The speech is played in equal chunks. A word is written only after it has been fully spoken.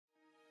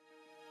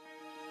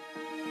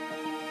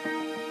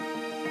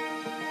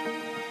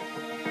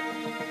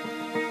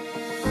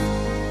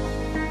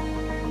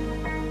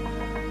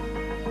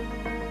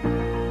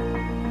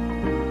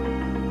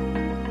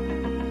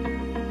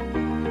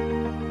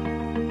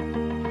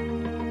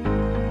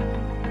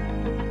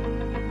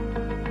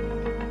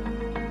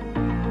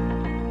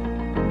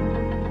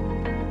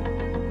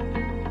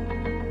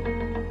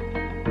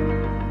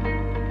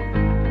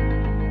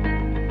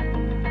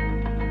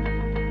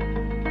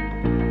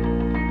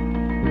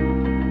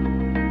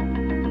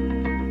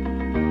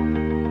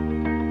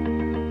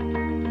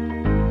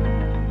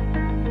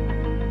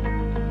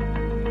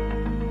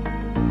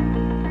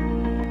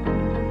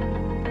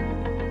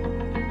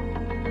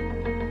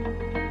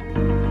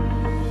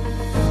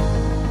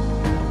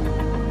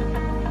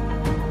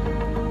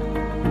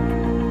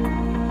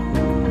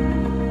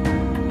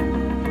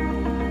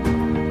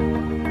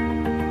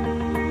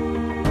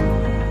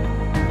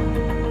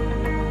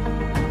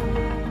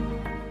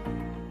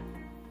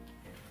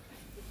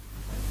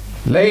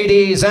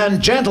Ladies and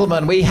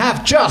gentlemen, we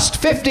have just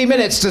 50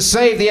 minutes to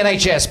save the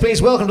NHS.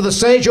 Please welcome to the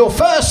stage your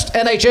first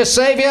NHS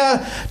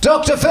saviour,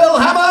 Dr Phil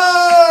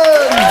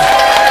Hammond!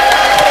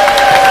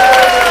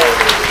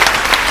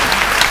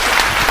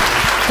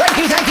 Thank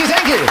you, thank you,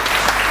 thank you.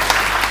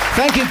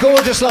 Thank you,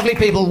 gorgeous, lovely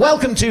people.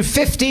 Welcome to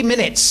 50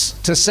 minutes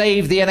to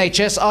save the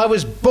NHS. I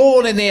was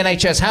born in the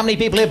NHS. How many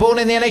people here born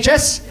in the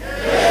NHS?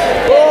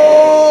 Yeah.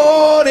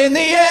 Born in the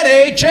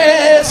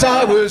NHS.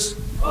 I was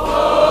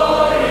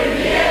born in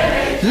the NHS.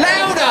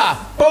 Louder!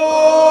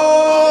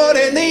 Born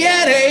in the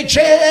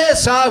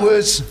NHS. I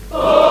was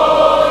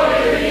born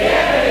in the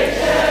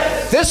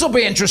NHS. This will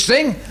be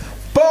interesting.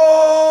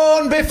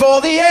 Born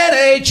before the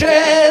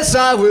NHS.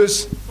 I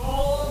was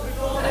born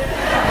before the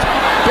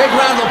NHS. Big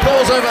round of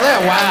applause over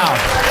there. Wow.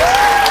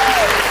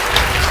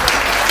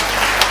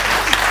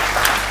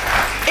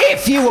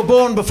 If you were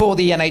born before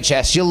the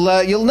NHS,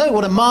 you'll know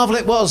what a marvel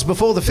it was.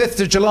 Before the 5th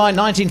of July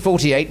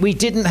 1948, we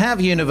didn't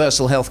have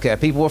universal healthcare.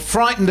 People were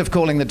frightened of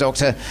calling the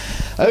doctor.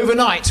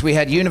 Overnight, we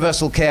had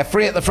universal care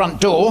free at the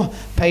front door,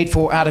 paid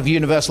for out of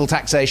universal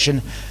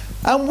taxation.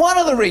 And one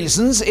of the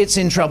reasons it's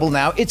in trouble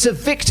now, it's a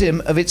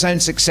victim of its own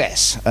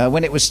success.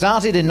 When it was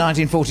started in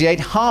 1948,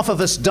 half of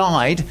us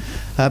died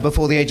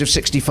before the age of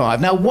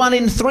 65. Now, 1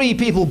 in 3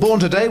 people born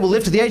today will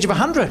live to the age of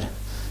 100.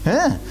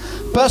 Yeah.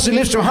 Person who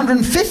lives to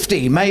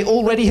 150 may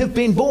already have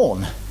been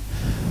born.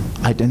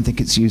 I don't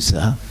think it's you,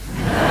 sir.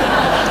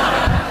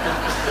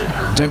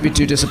 Don't be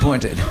too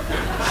disappointed.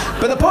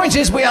 But the point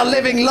is, we are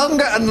living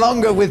longer and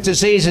longer with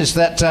diseases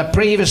that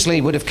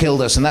previously would have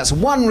killed us, and that's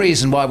one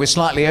reason why we're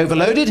slightly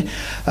overloaded.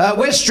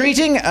 West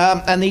Streeting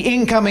and the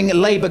incoming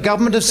Labour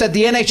government have said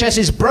the NHS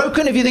is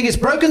broken. If you think it's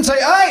broken,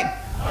 say aye.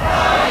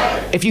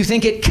 Aye. If you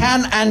think it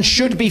can and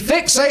should be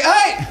fixed, say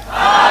aye.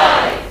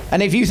 Aye.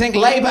 And if you think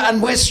Labour and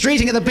West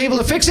Streeting are the people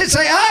to fix it,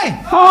 say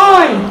aye.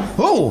 Aye.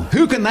 Oh,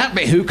 who can that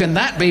be? Who can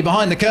that be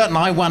behind the curtain,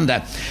 I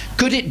wonder?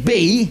 Could it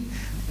be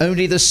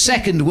only the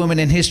second woman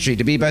in history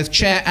to be both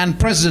chair and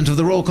president of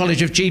the Royal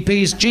College of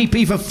GPs?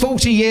 GP for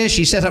 40 years,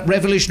 she set up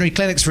revolutionary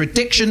clinics for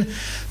addiction,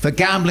 for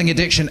gambling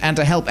addiction, and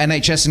to help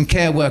NHS and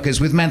care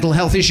workers with mental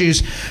health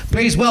issues.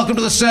 Please welcome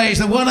to the stage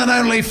the one and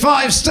only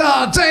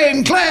 5-star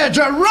Dame Clare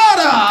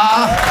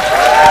Gerada.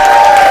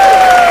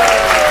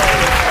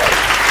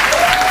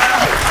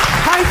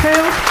 Hi,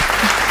 Phil.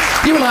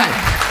 You were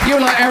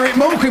like Eric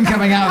Morecambe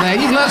coming out there.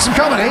 You've learned some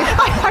comedy.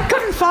 I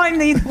couldn't find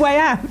the way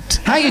out.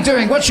 How are you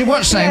doing? What's your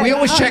watch saying? We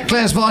always check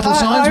Claire's vital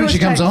signs when she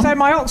comes on. So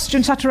my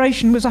oxygen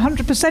saturation was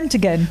 100%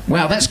 again.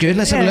 Wow, that's good.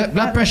 Let's have a look.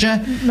 Blood pressure?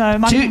 No.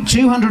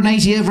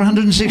 280 over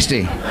 160.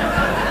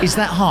 Is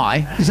that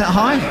high? Is that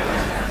high?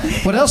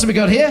 What else have we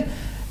got here?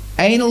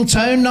 Anal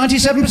tone,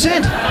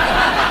 97%.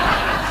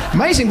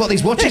 Amazing what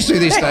these watches do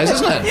these days,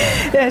 isn't it?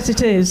 Yes,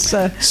 it is.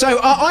 So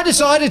I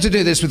decided to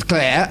do this with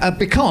Clare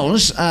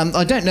because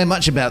I don't know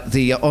much about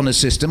the honours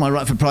system. I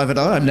write for Private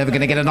Eye. I'm never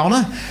going to get an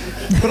honour.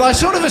 But I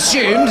sort of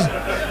assumed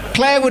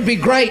Clare would be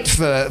great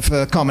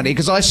for comedy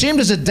because I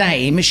assumed as a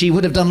dame she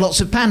would have done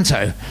lots of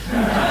panto.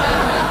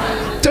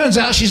 Turns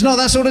out she's not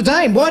that sort of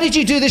dame. Why did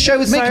you do this show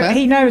with me, Clare?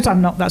 He knows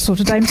I'm not that sort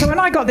of dame. So when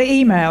I got the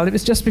email, it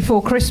was just before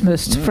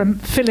Christmas, from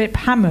Phil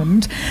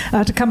Hammond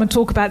to come and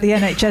talk about the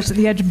NHS at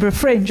the Edinburgh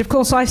Fringe. Of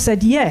course, I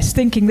said yes,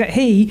 thinking that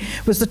he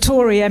was the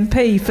Tory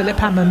MP, Phil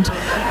Hammond.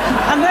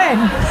 And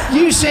then...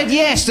 You said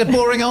yes to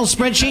boring old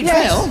spreadsheet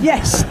Phil?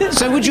 Yes.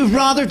 So would you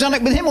rather have done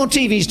it with him or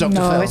TV's Dr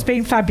Phil? No, it's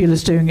been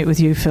fabulous doing it with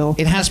you, Phil.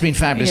 It has been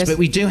fabulous, yes. But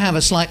we do have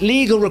a slight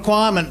legal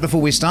requirement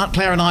before we start.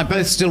 Clare and I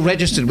both still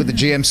registered with the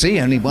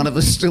GMC, only one of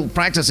us still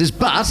practices,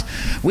 but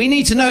we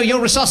need to know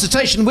your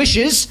resuscitation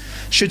wishes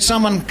should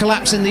someone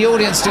collapse in the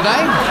audience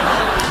today.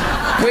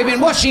 We've been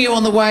watching you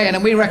on the way in,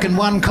 and we reckon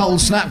one cold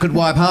snap could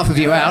wipe half of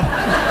you out.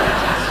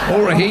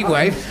 Or a heat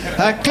wave.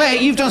 Clare,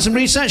 you've done some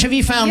research. Have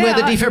you found where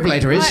the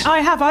defibrillator is? I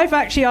have. I've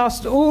actually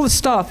asked all the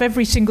staff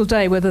every single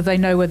day whether they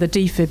know where the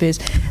defib is,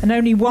 and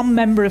only one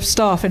member of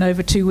staff in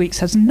over 2 weeks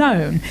has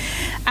known.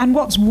 And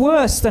what's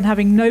worse than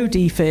having no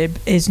defib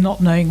is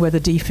not knowing where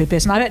the defib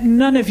is. And I bet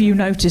none of you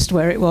noticed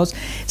where it was.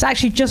 It's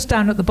actually just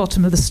down at the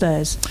bottom of the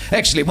stairs.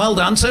 Excellent. Well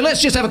done. So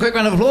let's just have a quick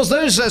round of applause.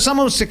 Those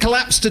someone wants to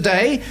collapse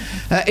today.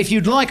 If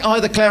you'd like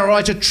either Clare or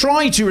I to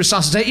try to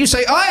resuscitate, you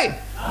say aye.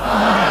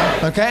 Aye.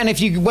 Okay, and if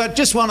you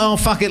just want, oh,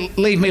 fuck it,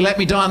 leave me, let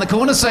me die in the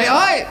corner, say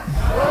aye.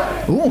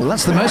 Ooh,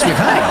 that's the most we've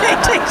had.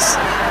 It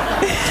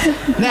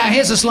is. Now,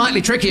 here's a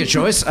slightly trickier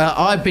choice.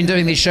 I've been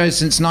doing these shows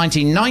since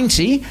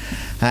 1990,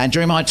 and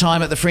during my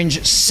time at the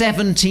Fringe,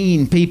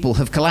 17 people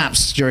have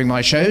collapsed during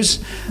my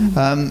shows.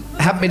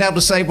 Haven't been able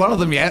to save one of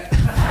them yet.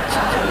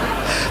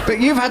 But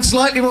you've had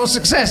slightly more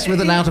success with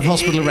an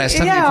out-of-hospital arrest,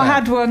 haven't you, Clare? I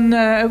had one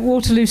at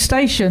Waterloo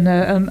Station.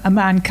 A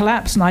man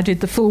collapsed and I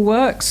did the full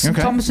works.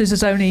 Okay. Thomas's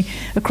is only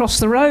across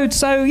the road,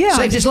 so yeah.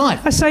 Saved his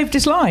life? I saved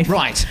his life.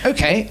 Right,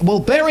 okay. Well,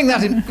 bearing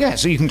that in... Yeah,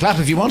 so you can clap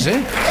if you want to.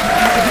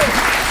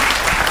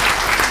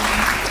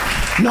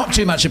 Not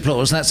too much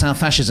applause, that's how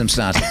fascism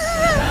started.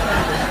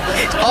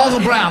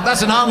 Arnold Brown.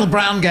 That's an Arnold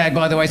Brown gag,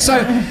 by the way.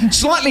 So,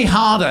 slightly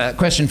harder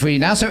question for you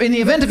now. So, in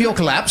the event of your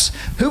collapse,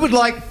 who would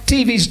like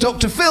TV's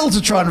Dr Phil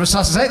to try and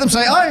resuscitate them?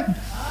 Say aye.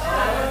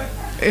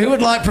 Who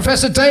would like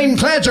Professor Dame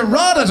Clare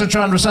Gerada to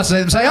try and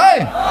resuscitate them? Say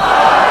aye.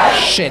 Aye.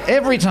 Shit,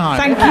 every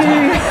time.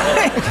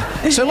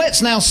 Thank you. So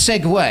let's now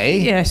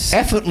segue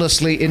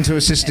effortlessly into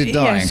assisted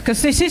dying. Yes,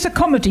 because this is a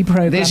comedy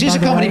programme. This is a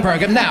comedy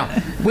programme. Now,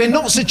 we're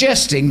not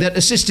suggesting that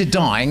assisted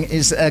dying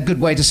is a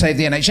good way to save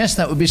the NHS.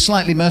 That would be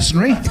slightly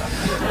mercenary.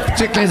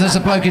 Particularly there's a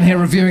bloke in here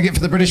reviewing it for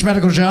the British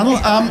Medical Journal.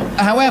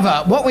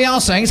 However, what we are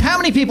saying is how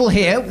many people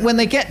here, when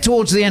they get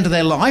towards the end of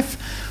their life,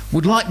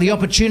 would like the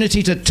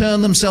opportunity to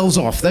turn themselves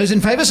off? Those in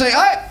favour say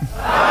aye.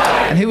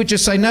 Aye. And who would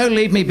just say, no,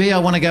 leave me be, I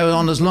want to go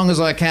on as long as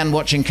I can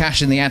watching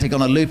Cash in the Attic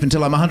on a loop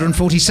until I'm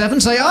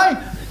 147? Say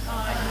aye.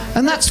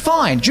 And that's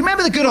fine. Do you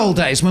remember the good old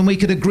days when we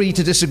could agree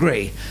to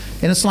disagree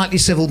in a slightly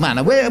civil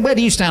manner? Where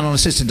do you stand on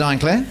assisted dying,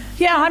 Claire?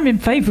 Yeah, I'm in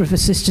favour of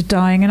assisted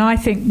dying, and I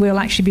think we'll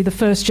actually be the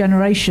first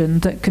generation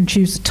that can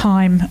choose the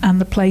time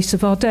and the place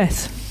of our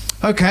death.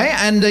 OK,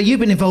 and you've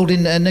been involved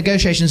in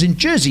negotiations in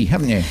Jersey,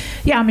 haven't you?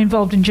 Yeah, I'm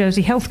involved in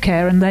Jersey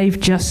Healthcare, and they've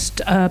just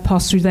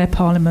passed through their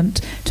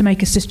parliament to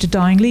make assisted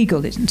dying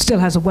legal. It still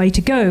has a way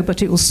to go,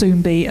 but it will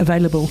soon be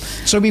available.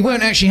 So we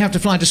won't actually have to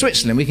fly to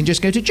Switzerland, we can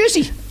just go to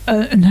Jersey?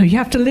 No, you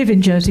have to live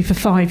in Jersey for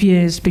 5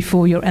 years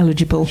before you're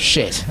eligible.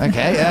 Shit,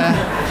 OK.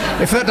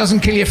 If that doesn't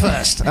kill you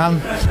first.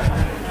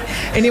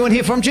 Anyone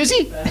here from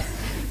Jersey?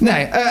 No.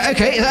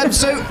 OK,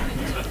 so...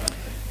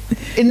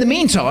 In the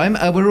meantime,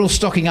 we're all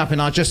stocking up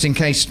in our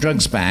just-in-case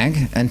drugs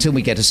bag until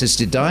we get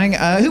assisted dying.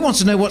 Who wants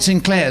to know what's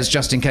in Claire's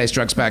just-in-case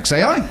drugs bag?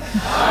 Say aye.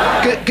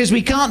 Because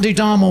we can't do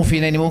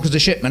diamorphine anymore because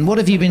of shipment. What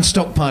have you been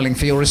stockpiling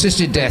for your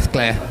assisted death,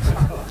 Claire?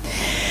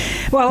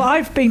 Well,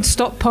 I've been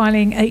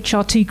stockpiling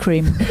HRT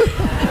cream.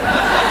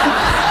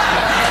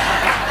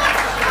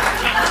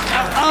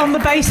 On the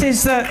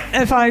basis that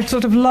if I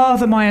sort of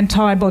lather my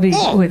entire body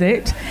with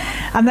it,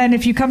 and then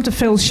if you come to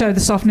Phil's show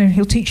this afternoon,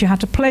 he'll teach you how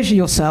to pleasure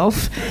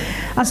yourself.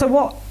 And so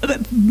what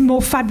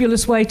more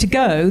fabulous way to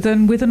go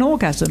than with an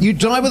orgasm? You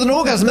die with an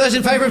orgasm. Those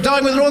in favour of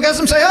dying with an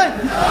orgasm, say aye.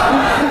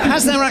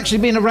 Has there actually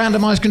been a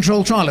randomised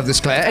controlled trial of this,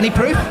 Claire? Any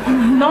proof?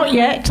 Not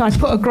yet. I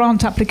put a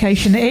grant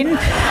application in.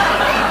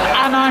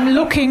 And I'm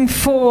looking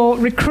for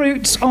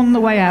recruits on the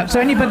way out. So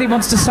anybody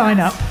wants to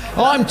sign up?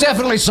 I'm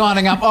definitely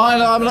signing up.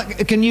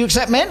 Can you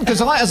accept men?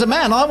 Because as a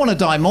man, I want to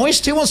die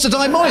moist. Who wants to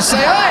die moist?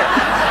 Say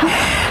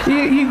aye.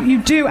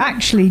 You do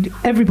actually.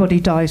 Everybody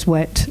dies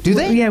wet. Do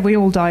they? Yeah, we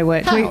all die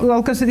wet.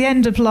 Well, because at the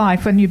end of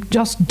life, when you've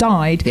just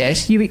died,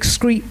 you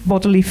excrete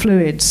bodily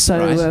fluids.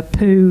 So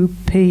poo,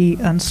 pee,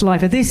 and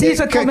saliva. This is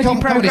a comedy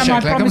programme,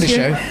 I promise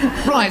you.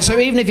 Right. So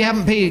even if you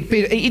haven't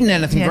eaten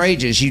anything for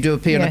ages, you do a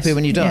pee and a poo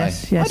when you die.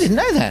 Yes. I didn't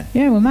know that.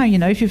 Yeah. Well, now you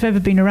know. If you've ever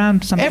been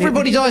around somebody.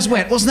 Everybody dies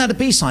wet. Wasn't that a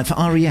B-side for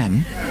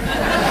R.E.M.?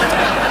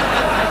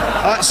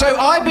 So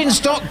I've been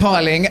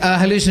stockpiling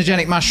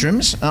hallucinogenic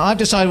mushrooms. I've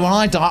decided when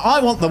I die,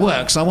 I want the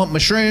works. I want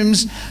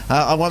mushrooms,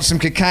 I want some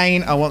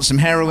cocaine, I want some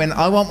heroin,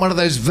 I want one of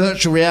those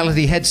virtual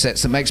reality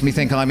headsets that makes me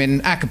think I'm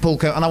in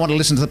Acapulco, and I want to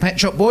listen to the Pet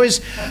Shop Boys.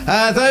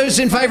 Those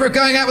in favour of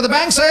going out with a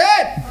bang, say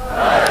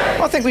aye!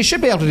 Well, I think we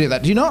should be able to do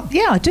that, do you not?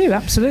 Yeah, I do,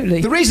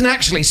 absolutely. The reason,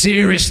 actually,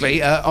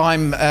 seriously,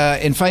 I'm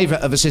in favour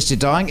of assisted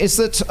dying is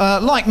that,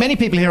 like many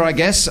people here, I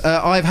guess,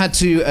 I've had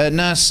to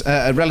nurse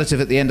a relative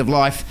at the end of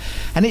life,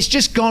 and it's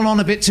just gone on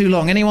a bit too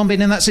long. Anyone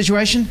been in that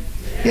situation?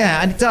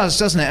 Yeah, and it does,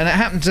 doesn't it? And it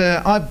happened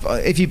to...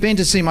 if you've been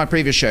to see my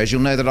previous shows,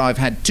 you'll know that I've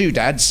had two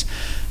dads.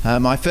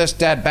 My first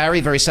dad,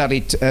 Barry, very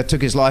sadly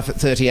took his life at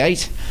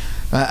 38.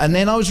 And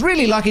then I was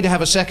really lucky to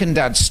have a second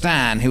dad,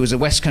 Stan, who was a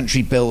West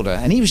Country builder.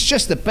 And he was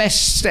just the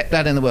best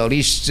stepdad in the world. He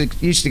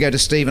used to go to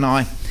Steve and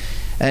I,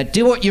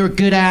 do what you're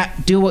good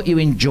at, do what you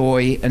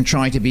enjoy, and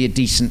try to be a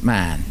decent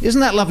man.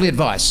 Isn't that lovely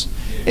advice?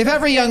 If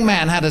every young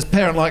man had a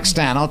parent like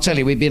Stan, I'll tell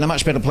you, we'd be in a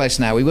much better place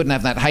now. We wouldn't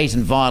have that hate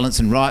and violence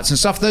and riots and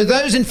stuff. Though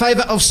those in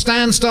favour of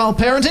Stan-style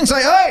parenting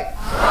say aye!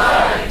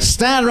 Aye!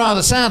 Stan,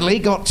 rather sadly,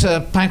 got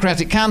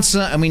pancreatic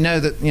cancer, and we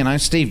know that, you know,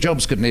 Steve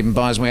Jobs couldn't even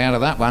buy his way out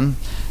of that one.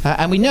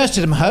 And we nursed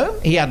him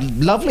home. He had a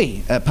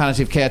lovely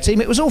palliative care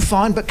team. It was all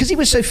fine, but because he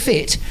was so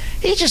fit,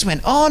 he just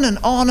went on and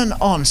on and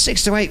on.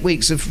 6 to 8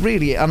 weeks of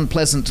really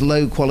unpleasant,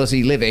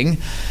 low-quality living.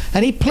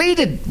 And he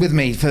pleaded with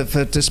me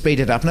to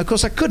speed it up. And, of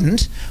course, I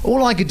couldn't.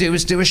 All I could do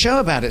was do a show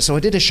about it. So I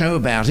did a show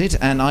about it,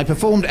 and I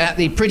performed at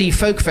the Pretty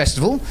Folk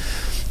Festival.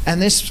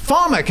 And this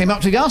farmer came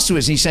up to me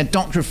afterwards, and he said,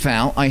 Dr.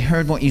 Phil, I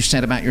heard what you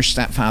said about your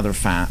stepfather,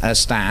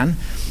 Stan.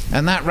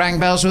 And that rang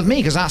bells with me,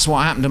 because that's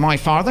what happened to my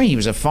father. He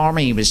was a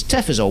farmer, he was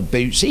tough as old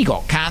boots, he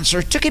got cancer,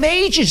 it took him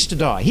ages to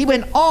die. He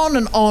went on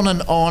and on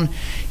and on.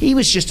 He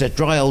was just a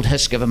dry old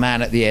husk of a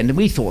man at the end, and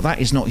we thought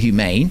that is not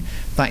humane.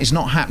 That is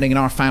not happening in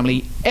our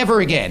family ever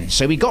again.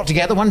 So we got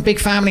together, one big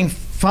farming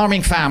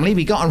family,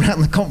 we got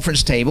around the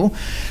conference table,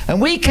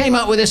 and we came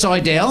up with this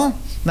ideal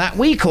that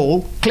we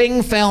call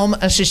cling film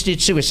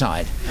assisted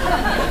suicide.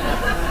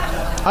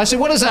 I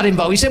said, what does that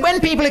involve? He said, when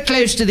people are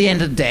close to the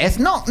end of death,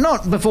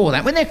 not before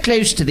that, when they're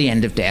close to the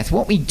end of death,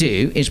 what we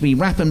do is we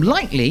wrap them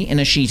lightly in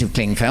a sheet of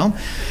cling film.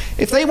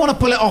 If they want to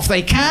pull it off,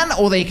 they can,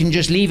 or they can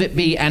just leave it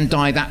be and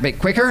die that bit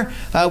quicker.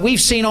 We've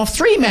seen off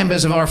 3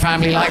 members of our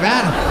family like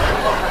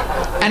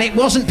that, and it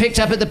wasn't picked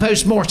up at the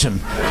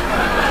post-mortem.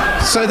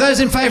 So those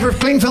in favour of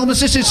cling film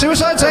assisted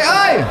suicide, say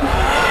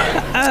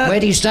aye. Where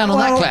do you stand on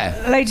that,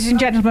 Claire? Ladies and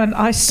gentlemen,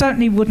 I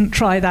certainly wouldn't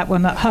try that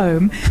one at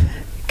home.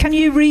 Can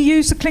you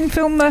reuse the cling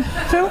film,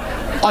 Phil?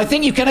 I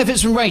think you can if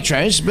it's from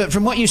Waitrose, but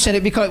from what you said,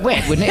 it'd be quite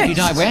wet, wouldn't it, if you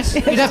died wet?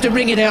 You'd have to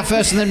wring it out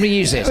first and then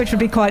reuse it. Which would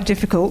be quite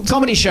difficult.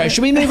 Comedy show.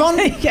 Shall we move on?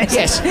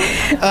 Yes.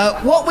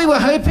 What we were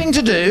hoping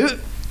to do,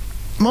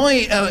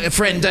 my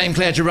friend Dame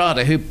Clare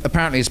Gerada, who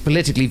apparently is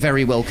politically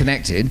very well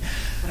connected,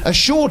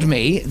 assured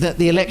me that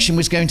the election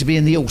was going to be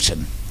in the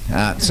autumn.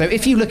 So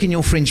if you look in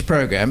your Fringe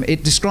programme,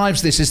 it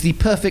describes this as the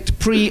perfect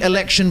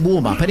pre-election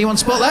warm-up. Anyone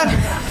spot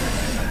that?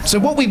 So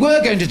what we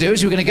were going to do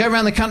is we were going to go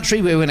around the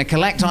country, we were going to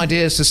collect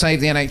ideas to save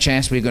the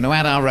NHS, we were going to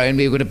add our own,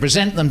 we were going to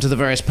present them to the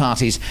various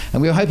parties,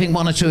 and we were hoping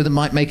one or two of them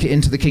might make it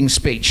into the King's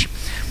speech.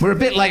 We're a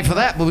bit late for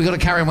that, but we've got to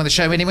carry on with the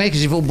show anyway,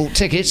 because you've all bought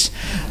tickets.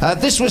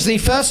 This was the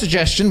first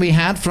suggestion we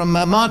had from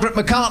Margaret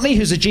McCartney,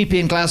 who's a GP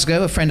in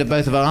Glasgow, a friend of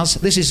both of ours.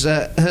 This is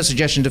her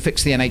suggestion to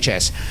fix the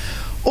NHS.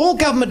 All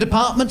government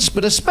departments,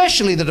 but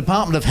especially the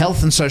Department of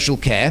Health and Social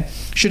Care,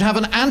 should have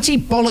an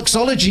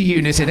anti-bollocksology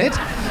unit in it,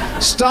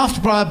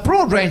 staffed by a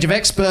broad range of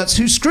experts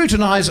who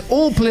scrutinise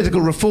all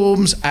political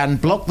reforms and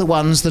block the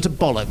ones that are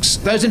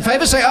bollocks. Those in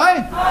favour say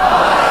aye.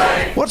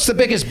 Aye. What's the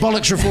biggest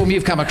bollocks reform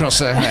you've come across,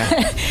 sir?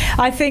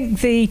 I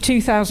think the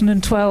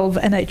 2012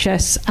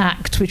 NHS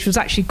Act, which was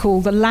actually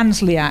called the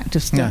Lansley Act,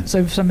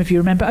 so some of you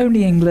remember,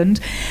 only England.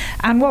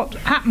 And what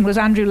happened was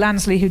Andrew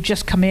Lansley, who'd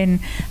just come in,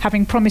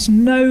 having promised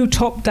no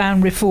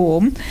top-down reform,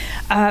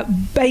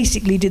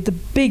 basically did the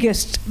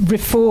biggest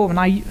reform, and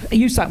I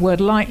use that word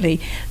lightly,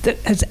 that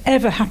has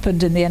ever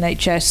happened in the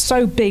NHS.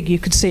 So big you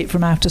could see it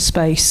from outer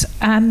space.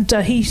 And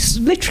he's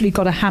literally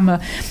got a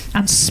hammer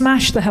and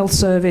smashed the health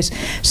service,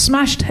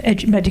 smashed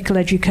medical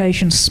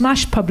education,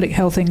 smashed Public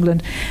Health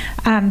England,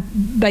 and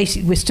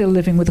basically we're still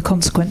living with the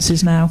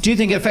consequences now. Do you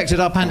think it affected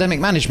our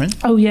pandemic management?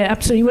 Oh yeah,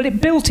 absolutely. Well, it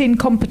built in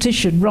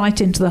competition right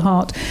into the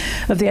heart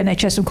of the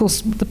NHS. Of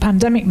course, the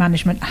pandemic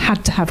management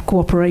had to have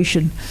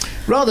cooperation.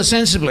 Rather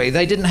sensibly,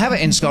 they didn't have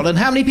it in Scotland.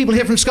 How many people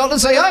here from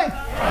Scotland say aye?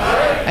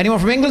 Aye. Anyone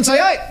from England say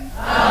aye?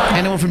 Aye.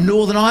 Anyone from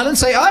Northern Ireland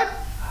say aye?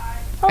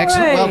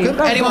 Excellent, welcome.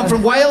 Anyone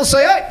from Wales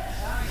say aye?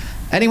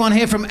 Anyone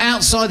here from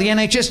outside the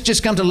NHS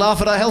just come to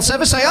laugh at our health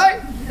service say aye?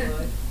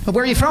 Well,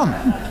 where are you from?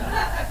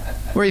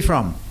 Where are you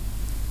from?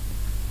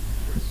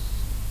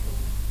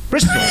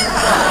 Bristol.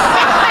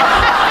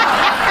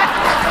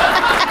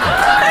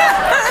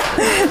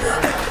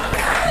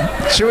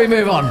 Shall we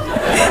move on?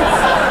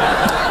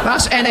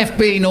 That's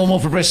NFB normal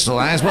for Bristol,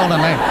 as well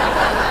done.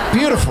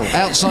 Beautiful,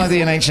 outside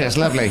the NHS,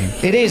 lovely.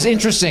 It is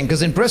interesting,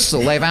 because in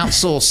Bristol they've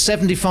outsourced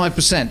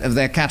 75% of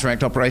their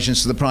cataract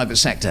operations to the private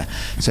sector.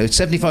 So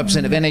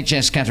 75% of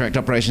NHS cataract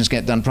operations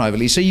get done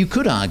privately. So you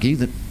could argue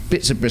that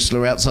bits of Bristol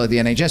are outside the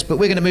NHS, but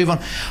we're going to move on.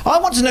 I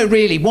want to know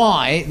really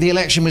why the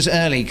election was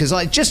early, because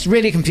it just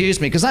really confused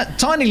me, because that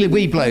tiny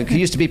wee bloke who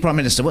used to be Prime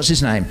Minister, what's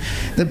his name?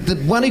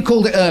 The one who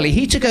called it early,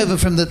 he took over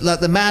from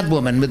the mad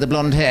woman with the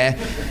blonde hair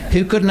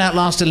who couldn't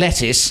outlast a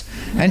lettuce,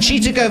 and she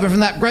took over from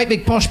that great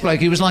big posh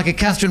bloke who was like a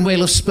Catherine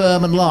Wheel of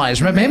sperm and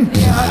lies. Remember him?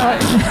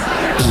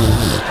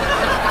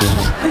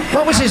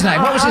 What was his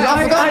name? What was his?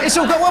 I forgot. It's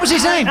all gone. What was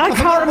his name? I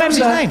can't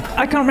remember.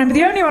 I can't remember.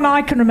 The only one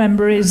I can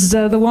remember is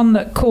the one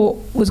that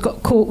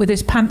got caught with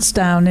his pants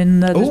down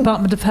in the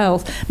Department of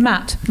Health.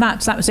 Matt,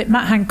 that was it.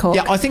 Matt Hancock.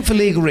 Yeah, I think for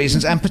legal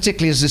reasons, and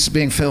particularly as this is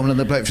being filmed and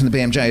the bloke from the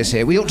BMJ is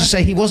here, we ought to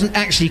say he wasn't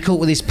actually caught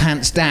with his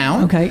pants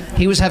down. Okay.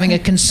 He was having a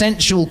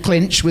consensual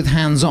clinch with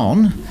hands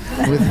on,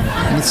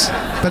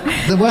 but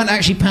there weren't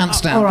actually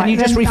pants down. All right, can you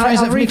just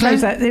rephrase that for me, Claire?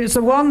 That. It was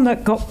the one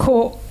that got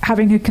caught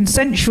having a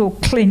consensual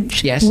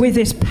clinch with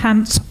his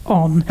pants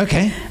on.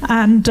 Okay.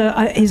 And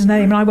his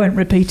name, I won't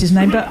repeat his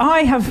name, but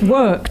I have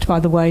worked, by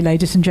the way,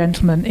 ladies and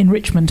gentlemen, in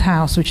Richmond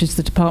House, which is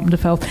the Department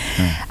of Health,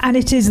 and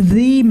it is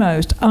the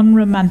most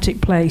unromantic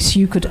place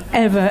you could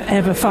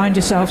ever find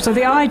yourself. So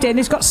the idea, and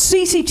it's got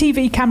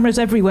CCTV cameras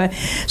everywhere,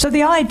 so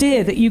the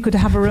idea that you could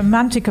have a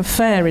romantic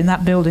affair in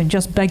that building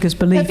just beggars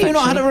belief. Have you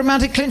not had a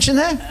romantic clinch in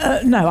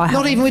there? No, I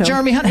haven't. Not even with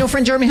Jeremy Hunt, your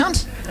friend Jeremy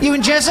Hunt? You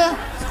and Jezza?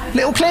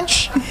 Little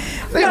clinch?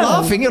 You're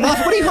laughing. You're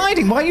laughing. What are you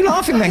hiding? Why are you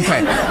laughing then,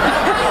 Claire?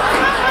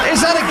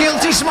 Is that a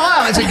guilty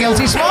smile? It's a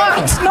guilty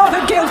smile. It's not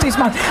a guilty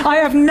smile. I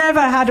have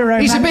never had a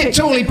romantic... He's a bit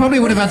tall. He probably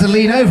would have had to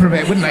lean over a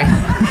bit, wouldn't he?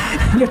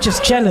 You're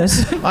just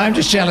jealous. I'm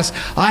just jealous.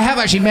 I have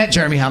actually met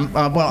Jeremy Hunt.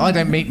 Well, I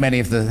don't meet many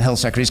of the health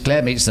secretaries.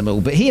 Claire meets them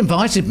all. But he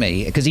invited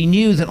me because he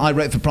knew that I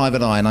wrote for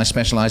Private Eye and I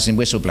specialised in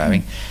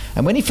whistleblowing.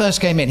 And when he first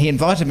came in, he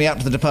invited me up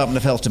to the Department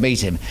of Health to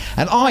meet him.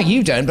 And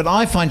you don't, but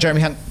I find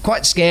Jeremy Hunt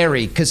quite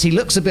scary because he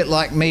looks a bit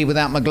like me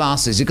without my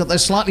glasses. He's got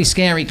those slightly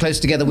scary,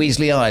 close-together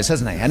Weasley eyes,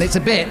 hasn't he? And it's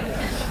a bit...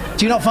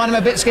 Do you not find him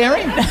a bit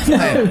scary?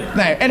 No.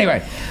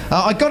 Anyway,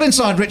 I got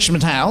inside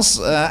Richmond House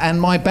and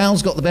my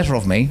bowels got the better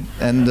of me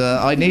and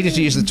I needed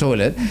to use the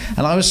toilet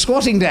and I was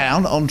squatting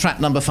down on track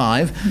number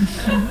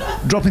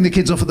 5, dropping the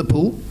kids off at the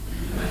pool.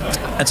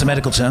 That's a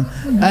medical term.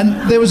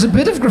 And there was a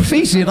bit of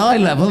graffiti at eye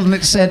level and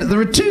it said, there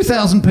are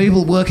 2,000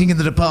 people working in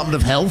the Department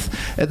of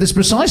Health. At this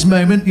precise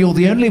moment, you're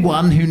the only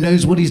one who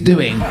knows what he's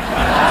doing.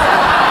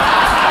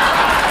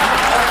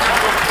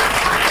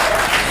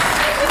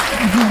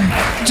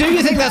 Do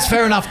you think that's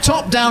fair enough?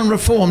 Top-down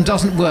reform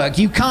doesn't work.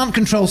 You can't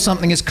control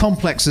something as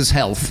complex as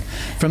health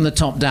from the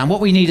top down.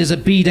 What we need is a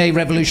B-Day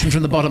revolution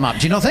from the bottom up.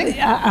 Do you not think?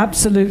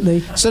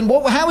 Absolutely. So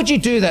how would you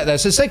do that, though?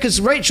 So say, because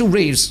Rachel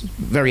Reeves,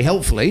 very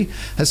helpfully,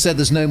 has said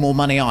there's no more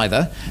money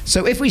either.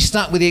 So if we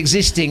stuck with the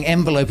existing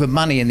envelope of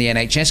money in the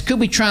NHS, could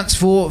we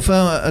transfer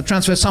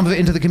some of it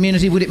into the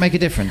community? Would it make a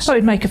difference? Oh,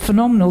 it'd make a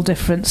phenomenal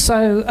difference.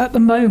 So at the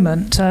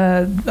moment,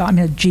 I'm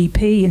a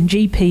GP, and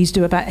GPs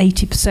do about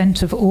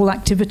 80% of all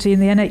activity in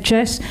the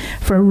NHS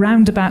for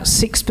around about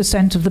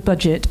 6% of the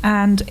budget.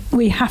 And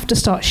we have to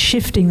start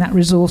shifting that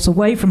resource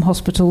away from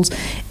hospitals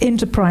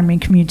into primary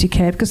and community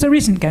care, because there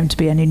isn't going to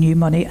be any new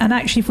money. And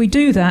actually, if we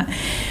do that,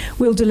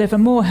 we'll deliver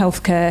more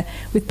healthcare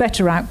with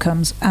better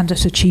outcomes and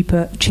at a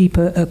cheaper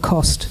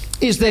cost.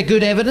 Is there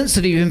good evidence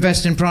that if you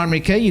invest in primary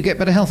care, you get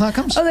better health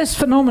outcomes? Oh, there's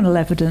phenomenal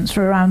evidence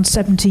for around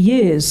 70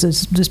 years.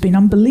 There's been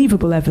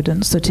unbelievable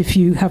evidence that if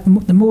you have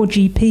the more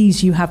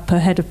GPs you have per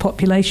head of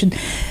population,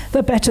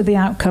 the better the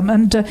outcome.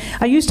 And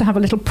I used to have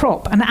a little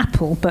prop, an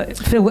apple, but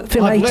Phil ate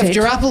it. I've left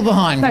your apple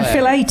behind, Claire. No,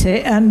 Phil ate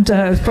it, and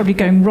it's probably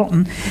going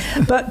rotten.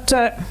 But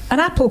an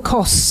apple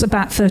costs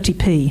about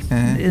 30p,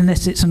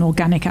 unless it's an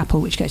organic apple,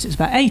 in which case it's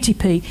about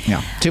 80p.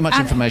 Yeah, too much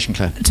information,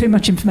 Claire. Too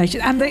much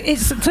information. And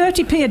it's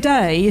 30p a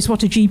day is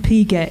what a GP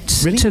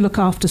gets to look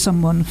after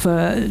someone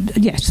for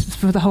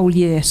the whole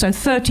year. So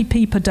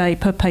 30p per day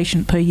per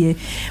patient per year,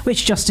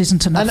 which just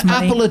isn't enough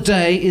money. An apple a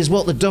day is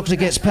what the doctor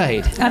gets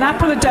paid. An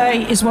apple a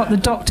day is what the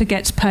doctor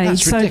gets paid.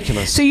 That's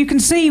ridiculous. So you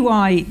can see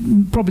why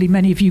probably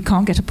many of you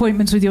can't get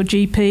appointments with your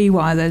GP,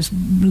 why there's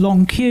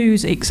long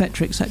queues,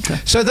 etc., etc.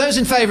 So those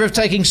in favour of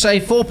taking, say,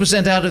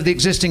 4% out of the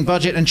existing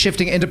budget and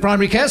shifting it into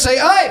primary care, say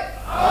aye!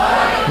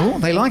 Oh,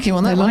 they like you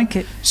on that one. They like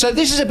it. So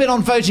this is a bit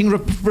on voting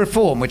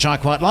reform, which I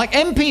quite like.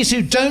 MPs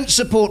who don't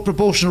support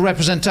proportional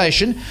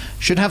representation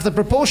should have the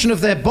proportion of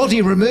their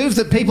body removed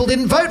that people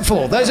didn't vote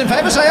for. Those in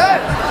favour say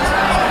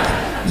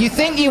aye. You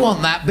think you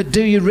want that, but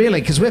do you really?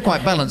 Because we're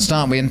quite balanced,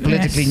 aren't we, and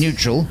politically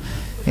neutral.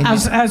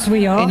 As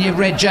we are. In your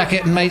red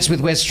jacket and mates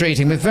with West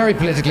Streeting. We're very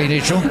politically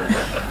neutral.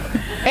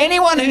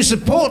 Anyone who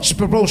supports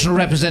proportional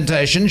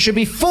representation should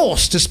be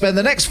forced to spend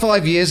the next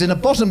 5 years in a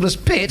bottomless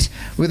pit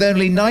with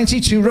only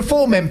 92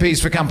 Reform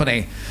MPs for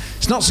company.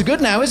 It's not so good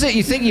now, is it?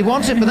 You think you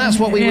want it, but that's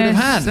what we would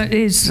have had. It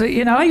is.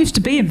 You know, I used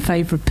to be in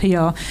favour of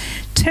PR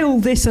till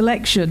this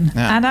election.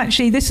 Yeah. And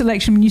actually this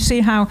election, when you see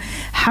how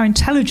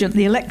intelligent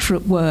the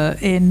electorate were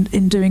in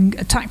doing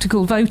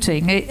tactical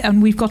voting,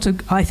 and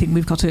I think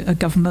we've got a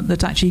government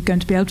that's actually going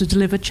to be able to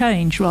deliver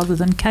change rather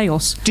than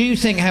chaos. Do you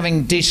think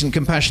having decent,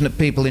 compassionate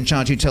people in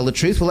charge who tell the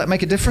truth, will that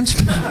make a difference?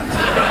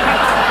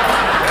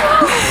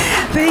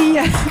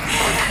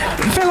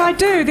 Phil, I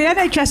do. The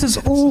NHS has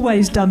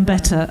always done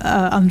better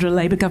under a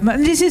Labour government.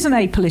 And this isn't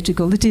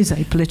apolitical. It is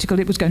apolitical.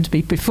 It was going to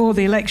be before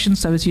the election,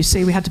 so as you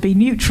see, we had to be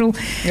neutral.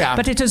 Yeah.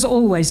 But it has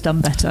always done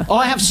better.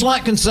 I have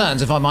slight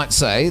concerns, if I might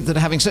say, that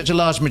having such a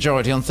large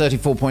majority on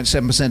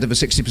 34.7% of a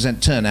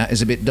 60% turnout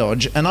is a bit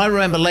dodge. And I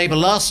remember Labour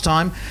last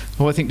time,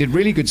 who I think did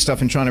really good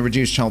stuff in trying to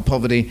reduce child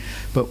poverty,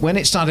 but when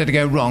it started to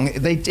go wrong,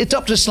 they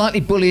adopted a slightly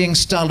bullying,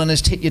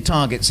 Stalinist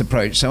hit-your-targets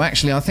approach. So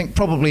actually, I think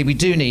probably we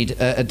do need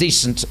a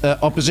decent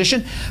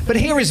opposition. But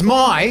here is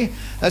my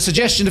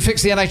suggestion to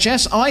fix the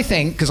NHS. I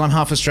think, because I'm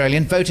half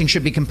Australian, voting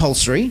should be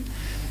compulsory,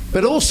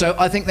 but also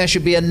I think there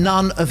should be a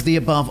none of the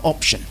above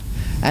option.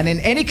 And in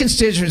any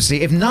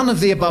constituency, if none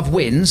of the above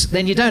wins,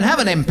 then you don't have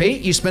an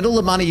MP. You spend all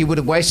the money you would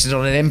have wasted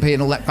on an MP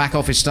and all that back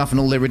office stuff and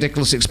all the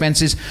ridiculous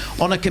expenses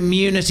on a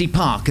community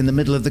park in the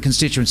middle of the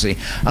constituency.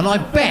 And I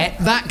bet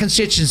that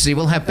constituency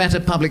will have better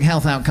public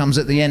health outcomes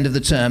at the end of the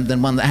term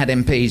than one that had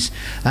MPs.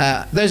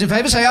 Those in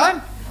favour say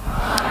aye.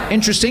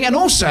 Interesting. And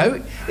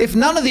also, if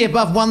none of the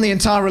above won the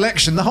entire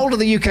election, the whole of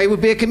the UK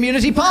would be a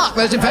community park.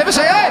 Those in favour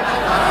say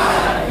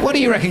aye. What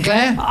do you reckon,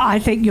 Claire? I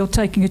think you're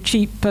taking a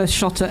cheap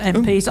shot at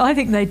MPs. I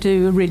think they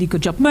do a really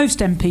good job. Most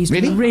MPs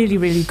do a really,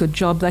 really good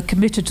job. They're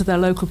committed to their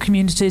local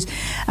communities.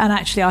 And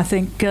actually, I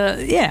think,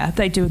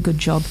 they do a good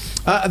job.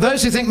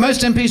 Those who think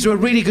most MPs do a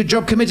really good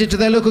job committed to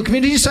their local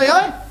communities say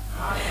aye.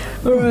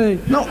 All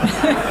right.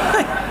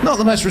 Not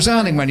the most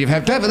resounding one you've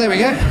had, Claire, but there we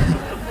go.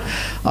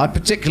 I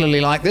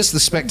particularly like this. The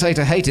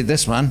Spectator hated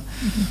this one.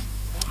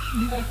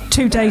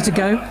 2 days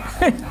ago.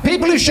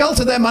 People who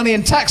shelter their money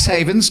in tax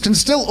havens can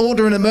still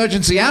order an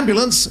emergency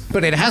ambulance,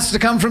 but it has to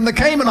come from the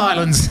Cayman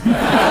Islands. Those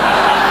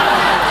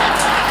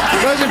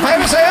in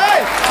favour say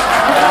aye.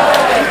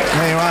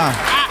 There you are.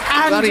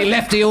 Bloody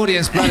lefty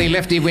audience, bloody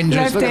lefty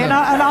whingers.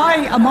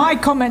 And my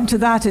comment to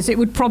that is it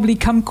would probably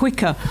come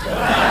quicker.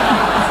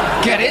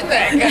 Get in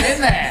there, get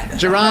in there.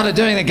 Gerada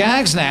doing the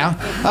gags now.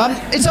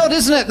 It's odd,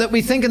 isn't it, that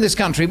we think in this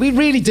country we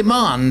really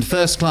demand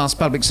first-class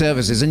public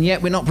services and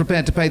yet we're not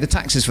prepared to pay the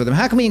taxes for them.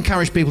 How can we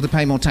encourage people to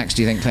pay more tax,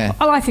 do you think, Claire?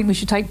 Well, I think we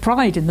should take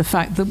pride in the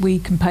fact that we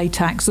can pay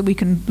tax, that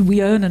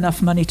we earn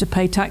enough money to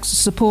pay tax to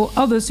support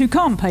others who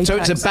can't pay tax. So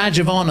it's a badge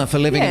of honour for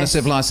living in a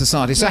civilised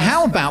society. So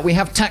how about we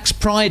have tax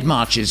pride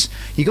marches?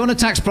 You go on a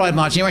tax pride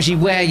march and you actually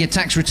wear your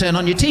tax return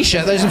on your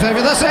T-shirt. Those in favour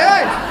of that say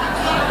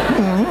aye.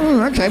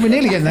 Okay, we're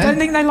nearly getting there. Don't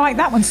think they like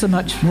that one so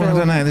much. Well, I Phil.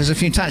 don't know. There's a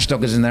few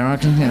touchdoggers in there. I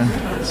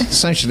can,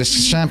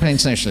 socialists, champagne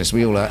socialists.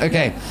 We all are.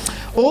 Okay.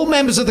 All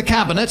members of the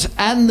cabinet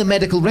and the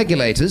medical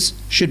regulators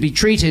should be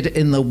treated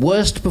in the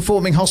worst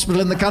performing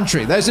hospital in the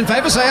country. Those in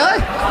favour, say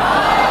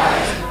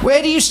aye.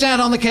 Where do you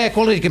stand on the Care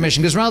Quality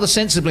Commission? Because rather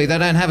sensibly, they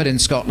don't have it in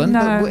Scotland.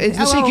 No. But the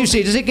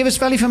CQC, does it give us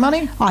value for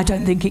money? I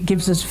don't think it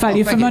gives us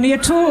value for money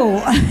at all.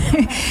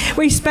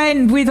 We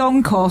spend, with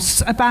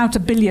on-costs, about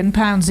 £1 billion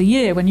a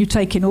year when you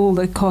take in all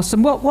the costs.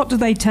 And what do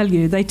they tell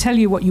you? They tell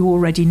you what you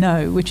already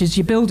know, which is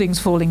your building's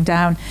falling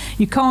down,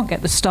 you can't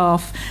get the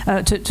staff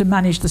to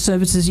manage the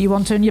services you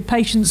want to, and your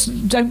patients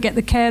don't get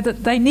the care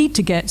that they need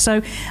to get.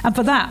 So, and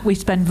for that, we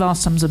spend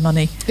vast sums of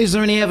money. Is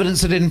there any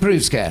evidence that it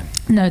improves care?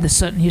 No, there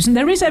certainly isn't.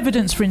 There is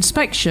evidence for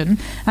inspection,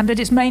 and that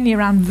it's mainly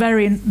around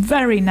very,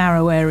 very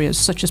narrow areas,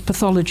 such as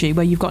pathology,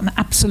 where you've got an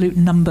absolute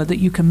number that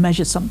you can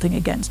measure something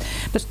against.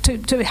 But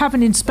to have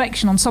an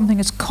inspection on something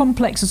as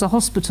complex as a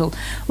hospital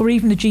or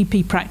even a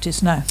GP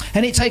practice, no.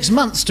 And it takes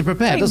months to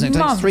prepare, doesn't it?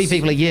 It takes 3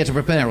 people a year to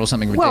prepare or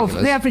something ridiculous.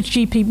 Well, the average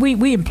GP,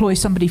 we employ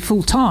somebody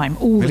full-time,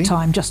 all the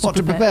time, just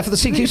to prepare for the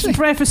CQC? To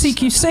prepare for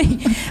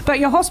CQC. But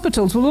your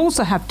hospitals will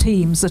also have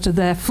teams that are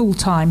there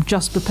full-time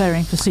just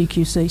preparing for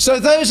CQC. So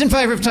those in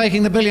favour of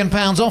taking the £1 billion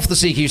off the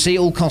CQC,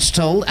 all costs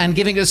told, and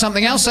giving it to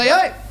something else, say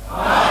aye.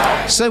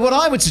 So what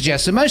I would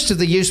suggest, so most of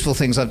the useful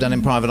things I've done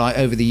in private eye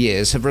over the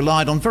years have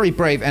relied on very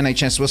brave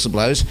NHS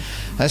whistleblowers,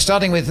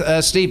 starting with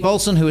Steve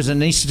Bolson, who was an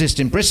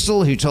anaesthetist in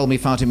Bristol, who told me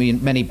far too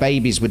many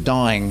babies were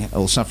dying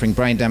or suffering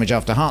brain damage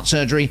after heart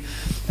surgery.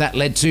 That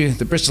led to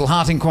the Bristol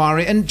Heart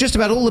Inquiry, and just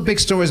about all the big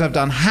stories I've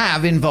done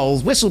have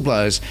involved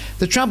whistleblowers.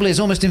 The trouble is,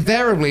 almost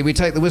invariably, we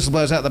take the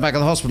whistleblowers out the back of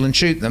the hospital and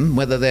shoot them,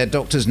 whether they're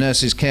doctors,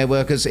 nurses, care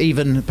workers,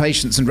 even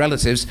patients and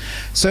relatives.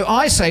 So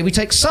I say we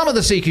take some of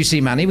the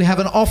CQC money, we have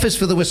an office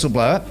for the whistleblower.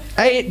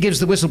 A, it gives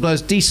the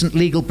whistleblowers decent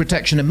legal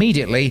protection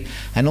immediately,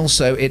 and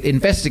also it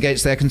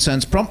investigates their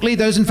concerns promptly.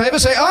 Those in favour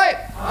say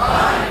aye.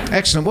 Aye.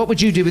 Excellent. What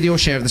would you do with your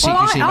share of the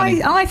CQC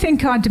money? I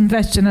think I'd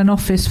invest in an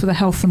office for the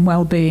health and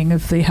well-being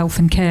of the health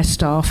and care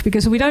staff,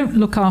 because if we don't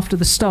look after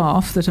the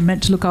staff that are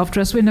meant to look after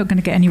us, we're not going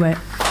to get anywhere.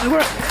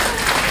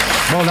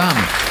 Well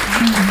done.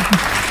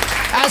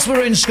 As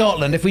we're in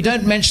Scotland, if we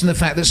don't mention the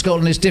fact that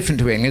Scotland is different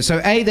to England, so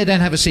A, they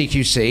don't have a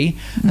CQC,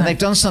 and they've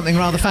done something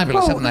rather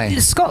fabulous, haven't they?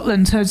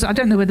 Scotland has, I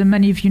don't know whether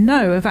many of you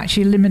know, have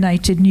actually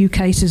eliminated new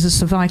cases of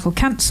cervical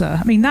cancer.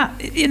 I mean, that,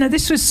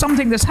 this was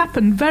something that's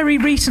happened very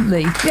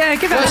recently. Yeah,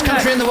 give it First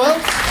country in the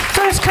world?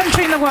 First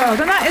country in the world,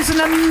 and that is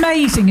an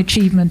amazing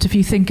achievement if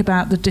you think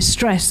about the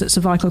distress that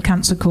cervical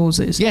cancer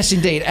causes. Yes,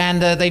 indeed,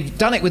 and they've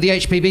done it with the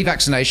HPV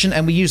vaccination,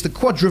 and we use the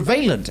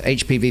quadrivalent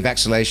HPV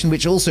vaccination,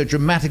 which also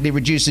dramatically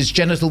reduces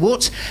genital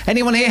warts.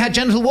 Anyone here had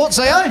genital warts,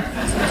 say aye?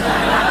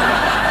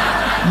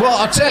 Well,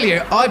 I'll tell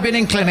you, I've been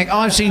in clinic,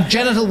 I've seen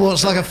genital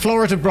warts like a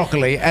floret of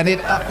broccoli, and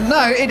it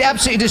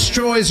absolutely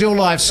destroys your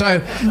life. So,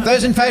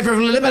 those in favour of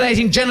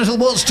eliminating genital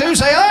warts too,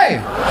 say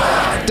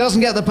aye!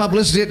 Doesn't get the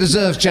publicity it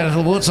deserves,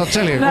 genital warts, I'll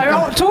tell you.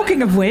 No,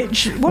 talking of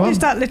which, what is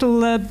that little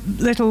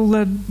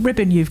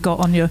ribbon you've got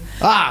on your...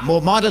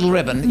 Well, my little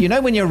ribbon. You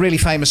know when you're a really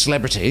famous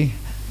celebrity,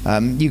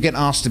 you get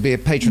asked to be a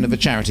patron of a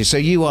charity. So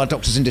you are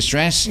Doctors in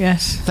Distress.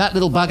 Yes. That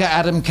little bugger,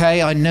 Adam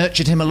Kay, I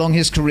nurtured him along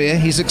his career.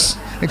 He's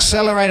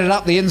accelerated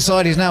up the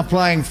inside. He's now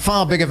playing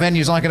far bigger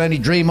venues I could only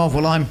dream of,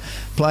 while I'm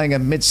playing a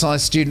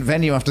mid-sized student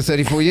venue after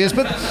 34 years.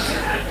 But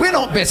we're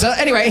not bitter.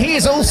 Anyway, he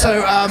is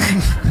also...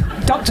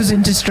 Doctors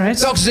in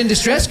Distress. Doctors in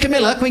Distress.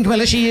 Queen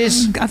Camilla, she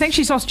is... I think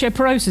she's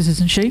osteoporosis,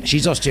 isn't she?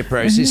 She's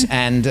osteoporosis,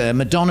 and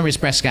Madonna is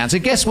breast cancer.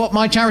 Guess what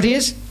my charity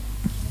is?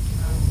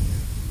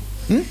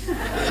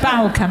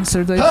 Bowel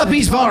cancer.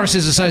 Herpes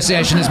Viruses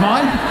Association is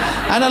mine.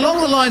 And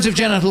along the lines of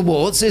genital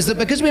warts is that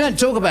because we don't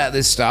talk about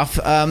this stuff,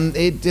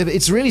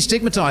 it's really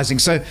stigmatising.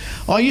 So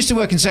I used to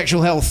work in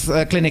sexual health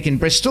clinic in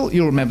Bristol.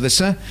 You'll remember this,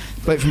 sir.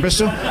 Bloke from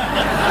Bristol.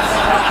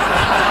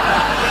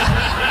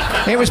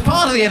 It was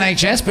part of the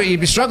NHS, but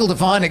you'd struggle to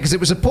find it because it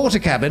was a porter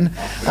cabin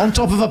on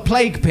top of a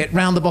plague pit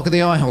round the back of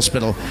the eye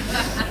hospital.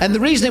 And the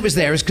reason it was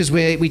there is because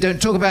we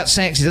don't talk about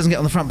sex. It doesn't get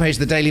on the front page of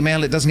the Daily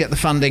Mail. It doesn't get the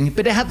funding.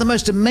 But it had the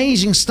most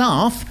amazing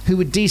staff who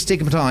would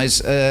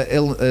destigmatise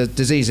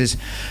diseases.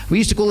 We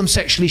used to call them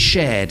sexually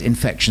shared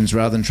infections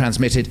rather than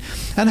transmitted.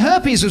 And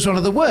herpes was one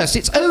of the worst.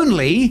 It's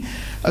only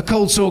a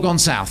cold sore gone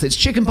south. It's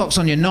chickenpox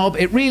on your knob.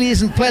 It really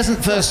isn't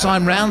pleasant first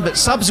time round, but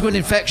subsequent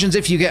infections,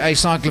 if you get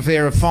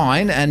acyclovir, are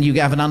fine, and you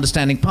have an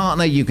understanding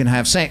partner, you can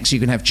have sex, you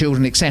can have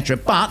children, etc.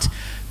 But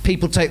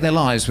people take their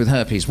lives with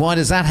herpes. Why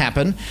does that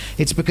happen?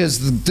 It's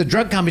because the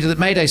drug company that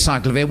made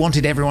acyclovir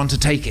wanted everyone to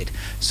take it.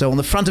 So on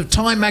the front of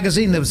Time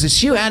magazine there was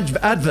this huge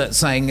advert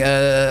saying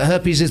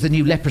herpes is the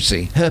new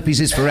leprosy, herpes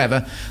is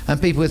forever,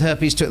 and people with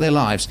herpes took their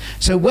lives.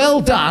 So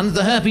well done,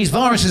 the Herpes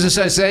Viruses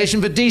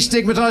Association, for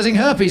destigmatising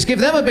herpes. Give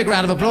them a big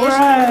round of applause.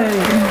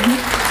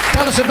 Right.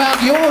 tell us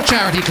about your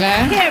charity,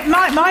 Claire. Yeah,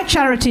 my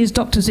charity is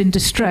Doctors in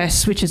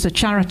Distress, which is a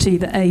charity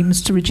that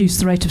aims to reduce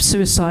the rate of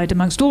suicide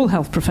amongst all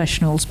health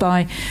professionals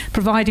by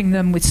providing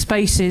them with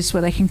spaces where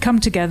they can come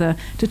together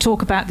to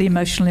talk about the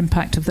emotional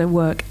impact of their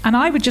work. And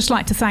I would just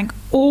like to thank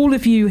all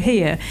of you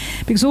here,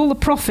 because all the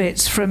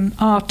profits from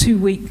our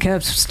 2-week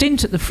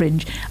stint at the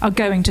Fringe are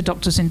going to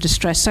Doctors in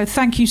Distress. So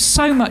thank you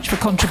so much for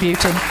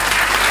contributing.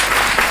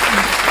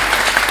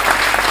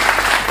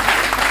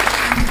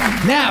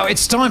 Now,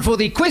 it's time for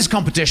the quiz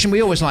competition.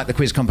 We always like the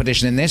quiz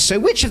competition in this. So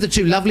which of the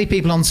two lovely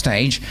people on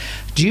stage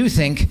do you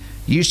think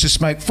used to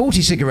smoke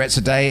 40 cigarettes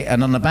a day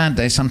and on a bad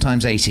day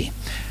sometimes 80?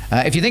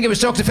 If you think it was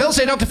Dr Phil,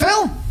 say Dr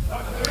Phil.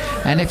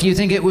 And if you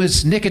think it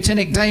was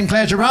nicotinic Dame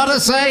Clare Gerada,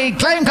 say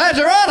Clare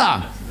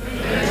Gerada.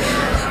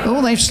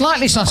 Oh, they've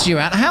slightly sussed you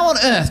out. How on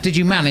earth did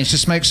you manage to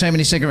smoke so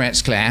many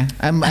cigarettes, Claire?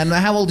 And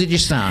how old did you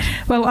start?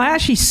 Well, I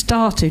actually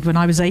started when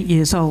I was 8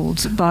 years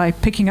old by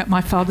picking up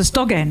my father's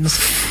dog ends.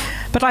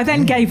 But I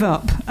then gave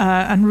up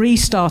and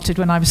restarted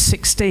when I was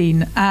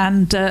 16.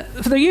 And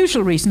for the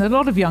usual reason that a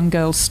lot of young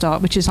girls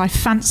start, which is I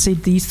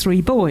fancied these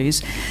 3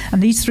 boys.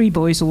 And these 3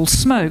 boys all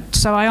smoked.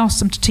 So I asked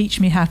them to teach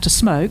me how to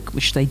smoke,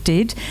 which they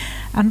did.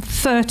 And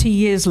 30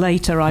 years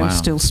later, I was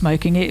still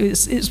smoking.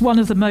 It's one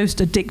of the most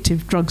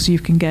addictive drugs you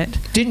can get.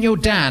 Didn't your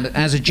dad,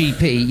 as a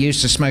GP,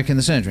 used to smoke in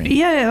the surgery?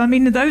 Yeah, I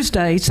mean, in those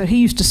days, so he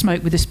used to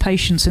smoke with his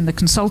patients in the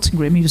consulting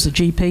room. He was a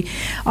GP.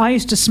 I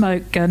used to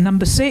smoke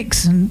number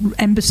 6 and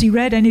Embassy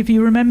Red. Any of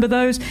you remember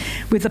those?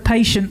 With the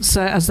patients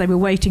as they were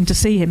waiting to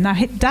see him. Now,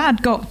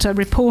 Dad got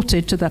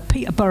reported to the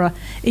Peterborough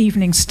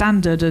Evening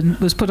Standard and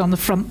was put on the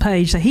front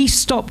page. So he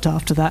stopped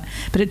after that.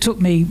 But it took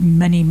me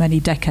many,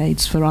 many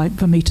decades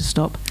for me to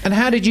stop.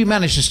 And how did you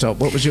manage to stop?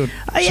 What was your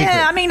secret?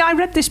 Yeah, I mean, I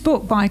read this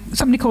book by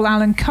somebody called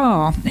Alan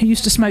Carr, who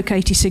used to smoke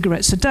 80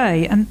 cigarettes a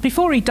day. And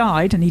before he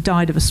died, and he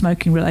died of a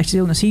smoking-related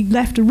illness, he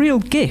left a real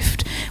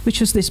gift, which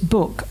was this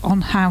book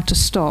on how to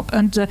stop.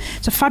 And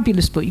it's a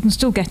fabulous book. You can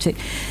still get it.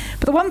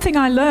 But the one thing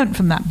I learned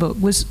from that book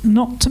was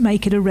not to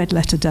make it a red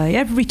letter day.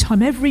 Every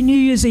time, every New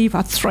Year's Eve,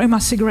 I'd throw my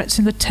cigarettes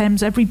in the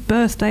Thames. Every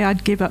birthday,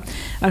 I'd give up,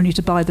 only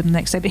to buy them the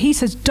next day. But he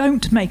says,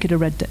 don't make it a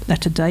red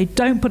letter day.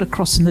 Don't put a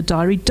cross in the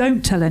diary.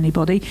 Don't tell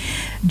anybody.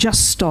 Just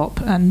stop.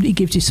 And he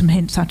gives you some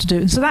hints how to do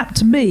it. And so that,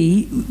 to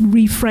me,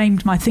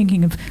 reframed my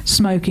thinking of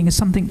smoking as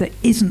something that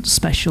isn't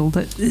special,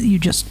 that you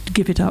just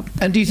give it up.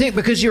 And do you think,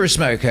 because you're a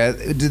smoker,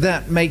 did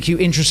that make you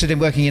interested in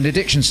working in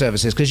addiction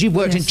services? Because you've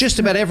worked in just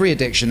about every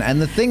addiction. And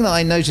the thing that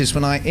I noticed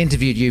when I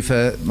interviewed you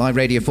for my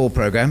Radio 4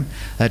 programme,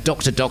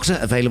 Doctor,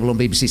 available on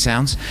BBC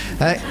Sounds,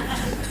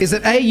 is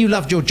that A, you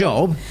loved your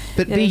job,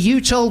 but B, you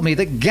told me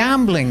that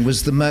gambling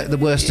was the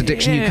worst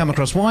addiction you've come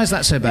across. Why is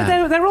that so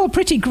bad? They're all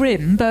pretty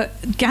grim,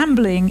 but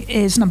gambling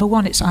is, number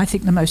one, it's, I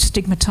think, the most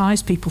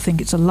stigmatised. People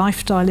think it's a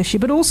lifestyle issue,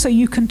 but also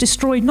you can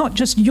destroy not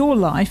just your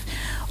life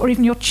or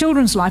even your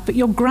children's life, but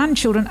your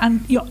grandchildren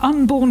and your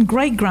unborn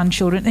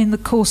great-grandchildren in the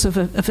course of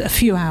a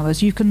few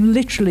hours. You can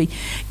literally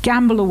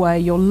gamble away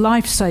your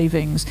life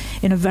savings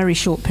in a very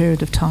short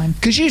period of time.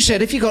 Because you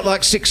said if you've got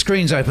like 6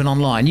 screens open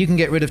online, you can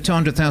get rid of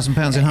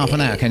 £200,000 in half an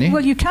hour, can you?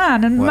 Well, you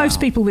can, and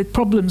most people with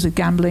problems with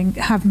gambling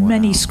have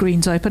many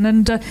screens open.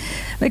 And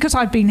because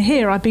I've been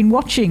here, I've been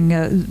watching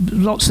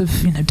lots of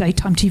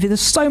daytime TV.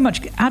 There's so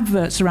much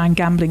adverts around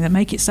gambling that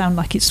make it sound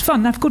like it's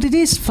fun. Now, of course, it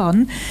is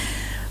fun.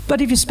 But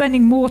if you're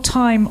spending more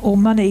time or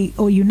money,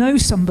 or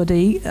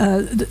somebody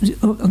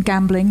on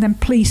gambling, then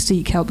please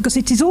seek help, because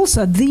it is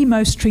also the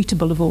most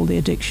treatable of all the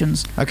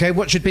addictions. Okay,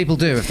 what should people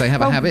do if they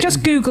have a habit?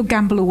 Just Google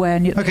Gamble Aware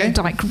and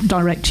it'll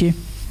direct you.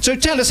 So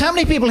tell us, how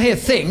many people here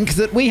think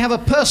that we have a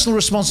personal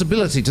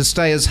responsibility to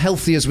stay as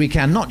healthy as we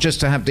can, not just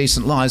to have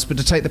decent lives, but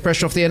to take the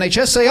pressure off the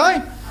NHS? Say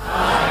aye.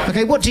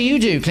 Okay, what do you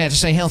do, Claire, to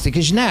stay healthy?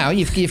 Because now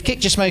you've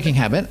kicked your smoking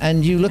habit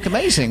and you look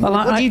amazing. Well,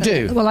 what do you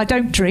do? Well, I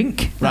don't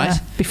drink. Right.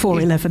 Before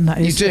 11, that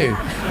is. You do.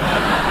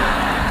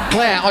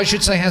 Claire, I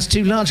should say, has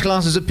 2 large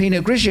glasses of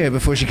Pinot Grigio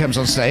before she comes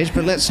on stage,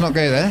 but let's not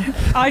go there.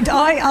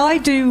 I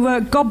do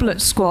goblet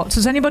squats.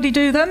 Does anybody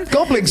do them?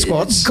 Gobbling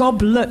squats?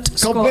 Goblet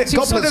squats.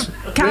 You sort of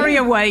carry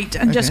a weight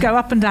and just go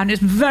up and down.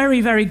 It's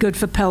very, very good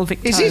for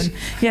pelvic tone. Is it?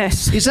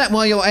 Yes. Is that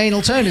why your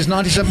anal tone is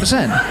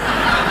 97%?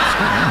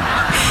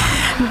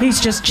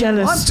 He's just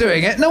jealous. I'm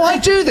doing it. No, I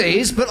do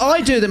these, but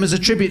I do them as a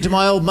tribute to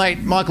my old mate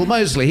Michael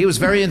Mosley. He was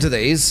very into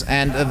these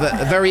and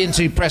very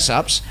into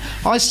press-ups.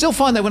 I still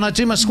find that when I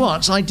do my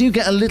squats, I do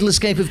get a little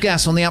escape of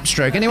gas on the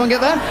upstroke. Anyone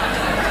get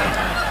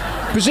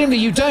that? Presumably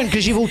you don't,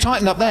 because you've all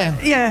tightened up there.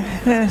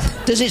 Yeah.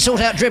 Does it sort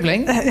out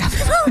dribbling?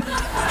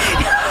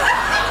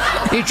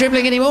 Are you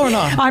dribbling anymore or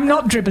not? I'm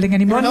not dribbling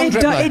anymore.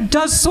 It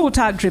does sort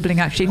out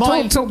dribbling, actually.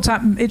 It sorts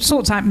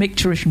out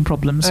micturition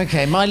problems.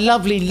 Okay, my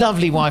lovely,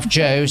 lovely wife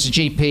Jo is a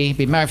GP,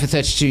 been married for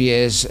 32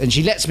 years, and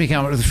she lets me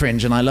come up to the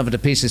Fringe, and I love her to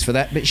pieces for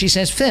that. But she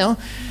says, Phil,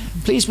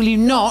 please will you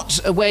not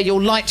wear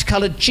your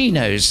light-coloured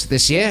chinos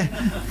this year?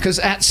 Because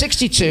at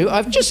 62,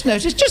 I've just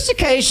noticed, just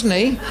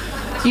occasionally,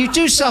 you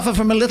do suffer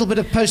from a little bit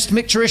of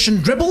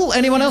post-micturition dribble.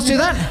 Anyone else do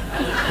that?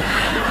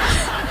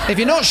 If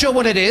you're not sure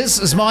what it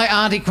is, as my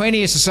Auntie Queenie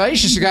used to say,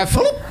 she used to go,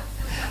 Philip,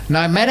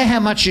 no matter how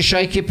much you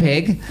shake your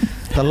pig,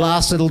 The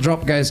last little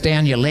drop goes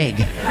down your leg.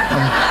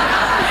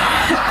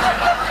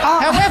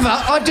 However,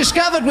 I've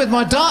discovered with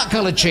my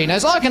dark-coloured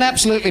chinos, I can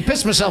absolutely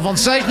piss myself on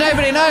stage.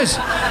 Nobody knows.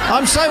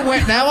 I'm so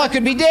wet now, I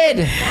could be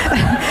dead.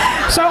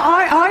 So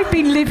I've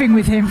been living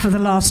with him for the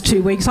last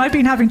 2 weeks. I've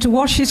been having to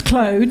wash his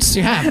clothes.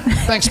 You have?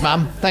 Thanks,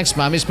 Mum. Thanks,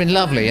 Mum. It's been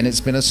lovely, and it's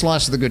been a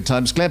slice of the good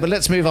times, Claire, but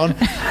let's move on.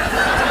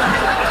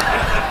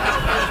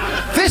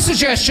 This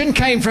suggestion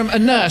came from a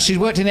nurse who's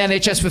worked in the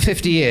NHS for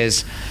 50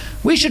 years.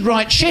 We should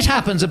write shit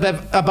happens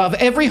above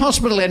every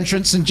hospital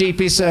entrance and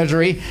GP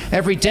surgery,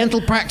 every dental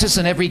practice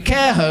and every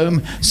care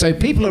home, so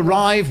people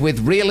arrive with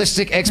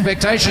realistic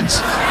expectations.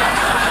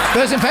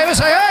 Those in favour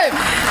say aye.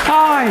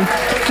 Aye.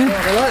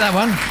 I like that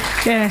one.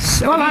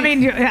 Yes. Well, I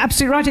mean, you're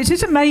absolutely right. It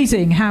is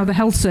amazing how the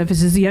health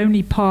service is the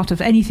only part of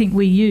anything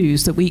we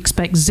use that we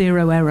expect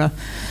zero error.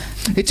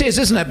 It is,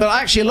 isn't it? But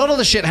actually, a lot of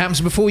the shit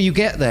happens before you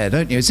get there,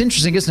 don't you? It's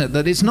interesting, isn't it,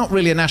 that it's not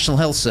really a national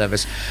health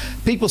service.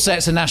 People say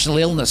it's a national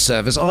illness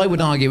service. I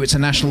would argue it's a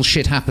national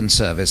shit happens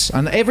service.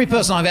 And every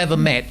person I've ever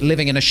met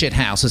living in a shit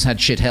house has had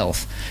shit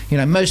health. You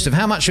know,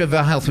 how much of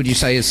our health would you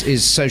say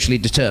is socially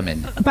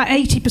determined? About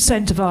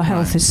 80% of our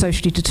health is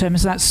socially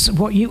determined. So that's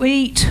what you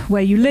eat,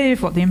 where you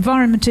live, what the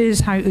environment is,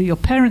 how your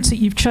parents that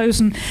you've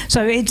chosen.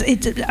 So it's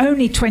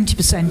only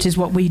 20% is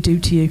what we do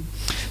to you.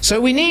 So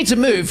we need to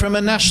move from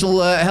a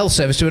national health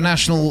service to a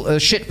national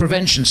shit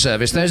prevention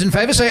service. Those in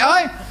favour say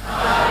aye.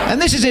 Aye.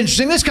 And this is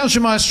interesting. This comes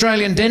from my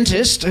Australian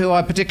dentist, who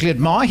I particularly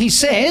admire. He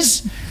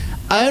says,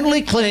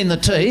 only clean the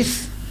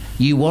teeth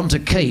you want to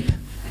keep.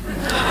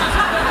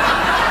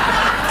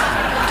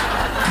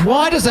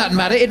 Why does that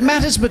matter? It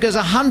matters because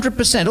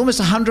 100%,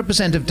 almost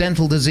 100% of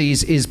dental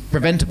disease is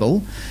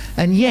preventable,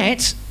 and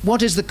yet,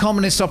 what is the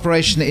commonest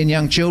operation in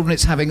young children?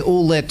 It's having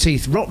all their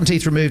teeth, rotten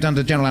teeth, removed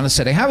under general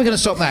anaesthetic. How are we going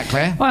to stop that,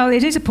 Claire? Well,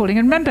 it is appalling.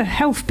 And remember,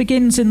 health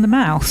begins in the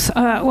mouth.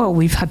 Well,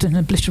 we've had an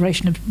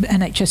obliteration of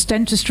NHS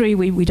dentistry.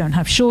 We don't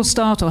have Sure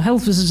Start or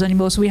health visitors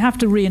anymore, so we have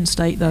to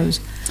reinstate those.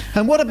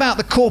 And what about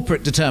the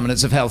corporate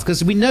determinants of health?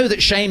 Because we know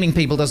that shaming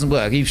people doesn't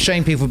work. You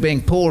shame people for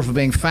being poor, for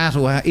being fat,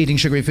 or eating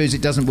sugary foods,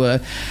 it doesn't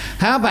work.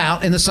 How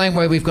about, in the same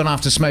way we've gone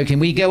after smoking,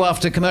 we go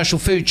after commercial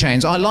food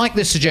chains? I like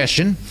this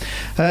suggestion.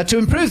 To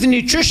improve the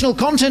nutritional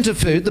content of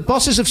food, the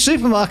bosses of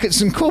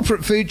supermarkets and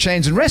corporate food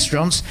chains and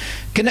restaurants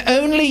can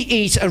only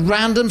eat a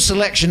random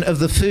selection of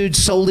the food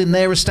sold in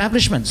their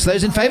establishments.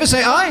 Those in favour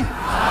say aye.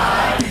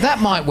 Aye.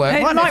 That might work.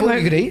 It might work.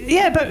 You could eat.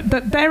 Yeah,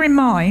 but bear in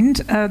mind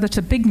that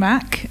a Big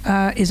Mac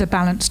is a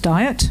balanced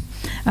diet,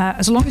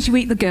 as long as you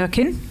eat the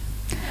gherkin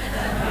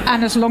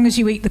and as long as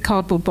you eat the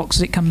cardboard box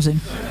that it comes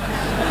in.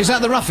 Is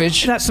that the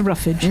roughage? That's the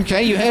roughage.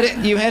 Okay, you heard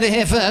it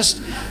here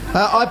first.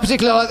 I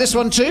particularly like this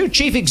one too.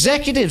 Chief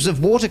executives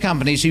of water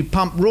companies who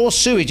pump raw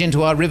sewage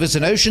into our rivers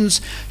and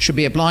oceans should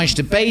be obliged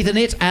to bathe in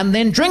it and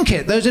then drink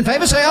it. Those in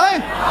favour say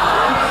aye.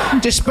 Aye.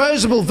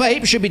 Disposable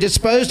vape should be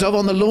disposed of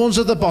on the lawns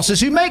of the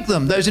bosses who make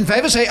them. Those in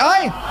favour say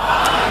aye.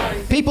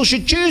 Aye. People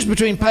should choose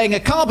between paying a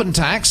carbon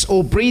tax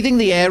or breathing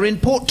the air in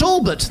Port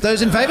Talbot.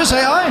 Those in favour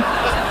say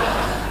aye.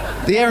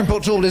 The air in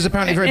Port Talbot is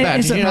apparently very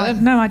bad. Did you know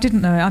that? No, I didn't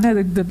know it. I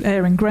know the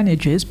air in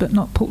Greenwich is, but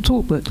not Port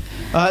Talbot.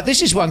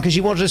 This is one because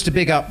you wanted us to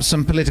big up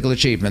some political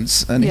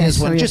achievements. And here's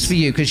one just for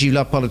you because you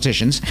love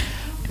politicians.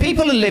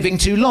 People are living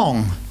too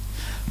long.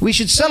 We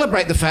should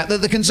celebrate the fact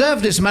that the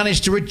Conservatives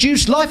managed to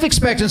reduce life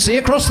expectancy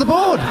across the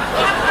board.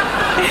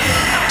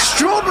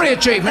 Extraordinary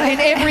achievement in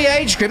every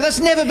age group. That's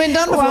never been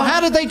done before. Well,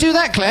 how did they do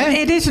that, Claire?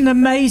 It is an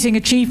amazing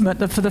achievement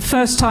that for the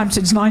first time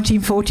since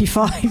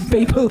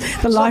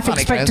 1945, life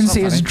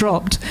expectancy has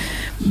dropped.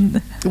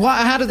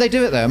 How did they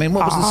do it, though? I mean,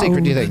 what was the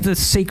secret, do you think? The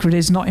secret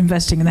is not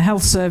investing in the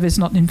health service,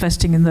 not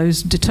investing in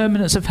those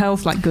determinants of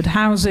health, like good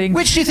housing.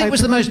 Which do you think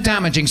was the most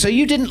damaging? So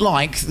you didn't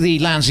like the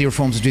Lansley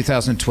reforms of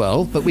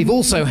 2012, but we've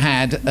also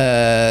had,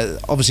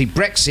 obviously,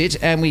 Brexit,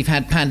 and we've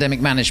had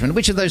pandemic management.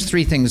 Which of those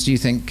three things do you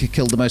think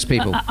killed the most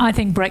people? I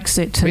think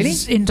Brexit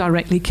has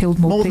indirectly killed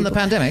more people. More than the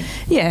pandemic?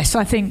 Yes,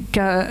 I think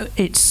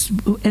it's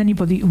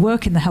anybody who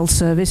work in the health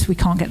service, we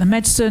can't get the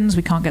medicines,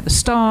 we can't get the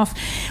staff.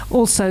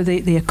 Also,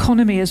 the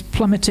economy has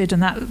plummeted,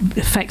 and that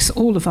affects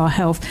all of our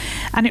health.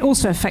 And it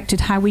also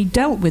affected how we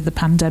dealt with the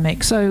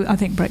pandemic. So I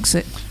think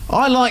Brexit.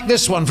 I like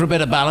this one for a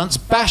bit of balance.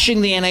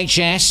 Bashing the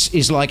NHS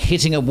is like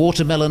hitting a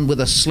watermelon with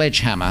a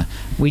sledgehammer.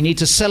 We need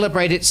to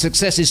celebrate its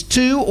successes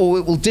too, or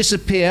it will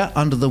disappear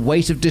under the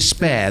weight of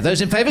despair.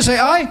 Those in favour say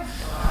aye.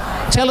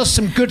 Tell us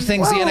some good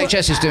things the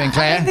NHS is doing,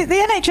 Claire. I mean, the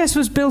NHS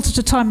was built at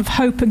a time of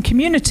hope and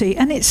community,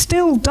 and it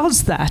still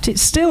does that.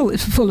 It's still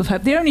full of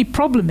hope. The only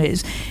problem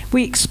is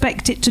we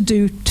expect it to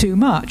do too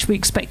much. We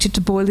expect it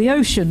to boil the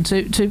ocean,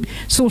 to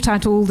sort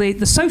out all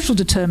the social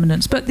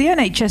determinants. But the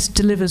NHS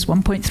delivers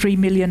 1.3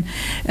 million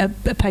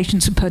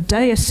patients per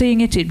day are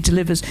seeing it. It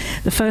delivers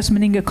the first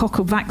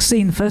meningococcal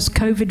vaccine, the first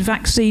COVID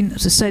vaccine,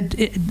 as I said,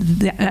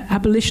 the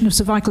abolition of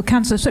cervical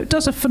cancer. So it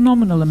does a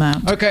phenomenal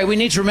amount. OK, we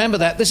need to remember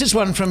that. This is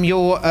one from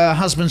your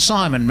husband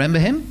Simon. Remember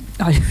him?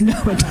 I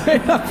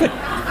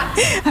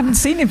haven't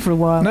seen him for a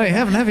while. No, you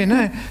haven't, have you?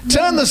 No.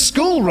 Turn the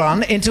school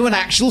run into an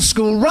actual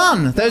school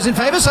run. Those in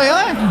favour say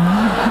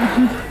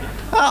aye.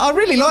 I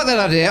really like that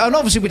idea. And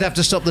obviously we'd have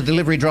to stop the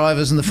delivery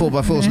drivers and the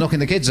 4x4s knocking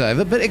the kids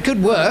over, but it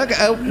could work.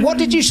 What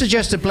did you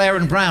suggest to Blair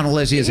and Brown all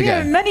those years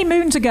ago? Many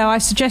moons ago, I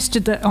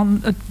suggested that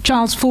on a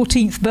child's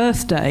 14th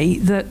birthday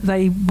that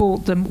we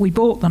bought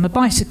them a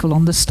bicycle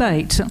on the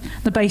state.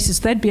 The basis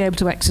they'd be able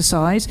to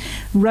exercise,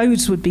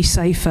 roads would be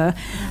safer,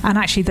 and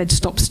actually they'd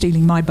stop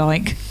stealing my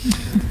bike.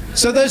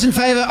 So those in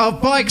favour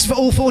of bikes for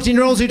all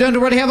 14-year-olds who don't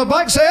already have a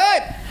bike, say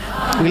aye!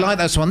 We like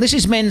this one. This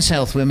is men's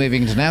health we're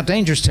moving into now,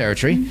 dangerous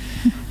territory.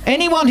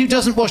 Anyone who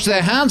doesn't wash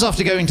their hands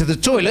after going to the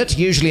toilet,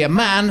 usually a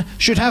man,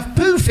 should have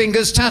poo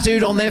fingers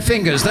tattooed on their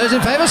fingers. Those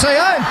in favour, say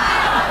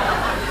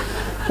aye!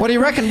 What do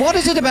you reckon? What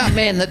is it about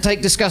men that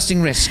take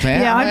disgusting risks,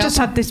 Claire? Yeah, I've just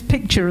had this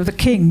picture of the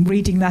king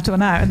reading that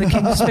one out in the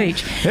King's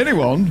speech.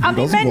 Anyone? I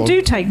mean, men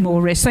do take more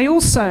risks. They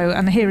also,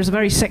 and here is a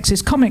very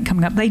sexist comment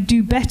coming up, they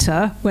do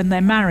better when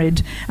they're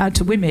married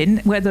to women,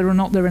 whether or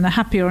not they're in a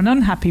happy or an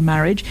unhappy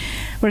marriage,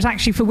 whereas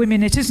actually for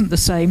women it isn't the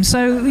same.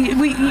 So you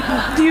need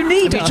us.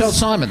 Have you told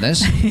Simon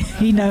this?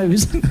 He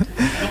knows.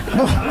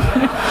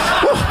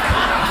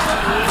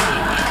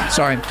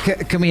 Sorry,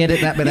 can we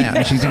edit that bit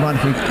out? She's the one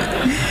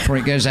before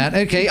it goes out.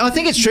 Okay, I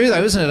think it's true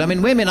though, isn't it? I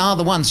mean, women are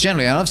the ones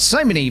generally. I have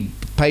so many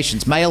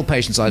patients, male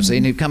patients I've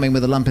seen, who come in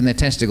with a lump in their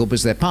testicle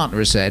because their partner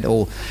has said,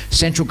 or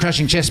central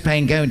crushing chest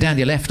pain going down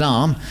your left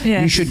arm,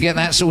 you should get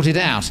that sorted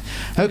out.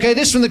 Okay,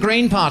 this from the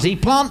Green Party.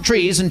 Plant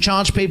trees and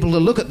charge people to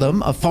look at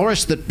them. A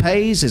forest that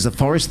pays is a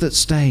forest that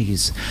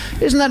stays.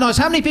 Isn't that nice?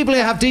 How many people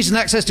here have decent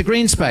access to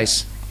green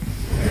space?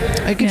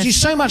 It gives you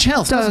so much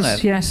health, doesn't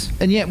it? Yes.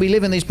 And yet we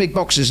live in these big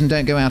boxes and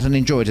don't go out and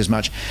enjoy it as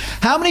much.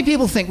 How many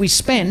people think we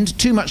spend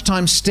too much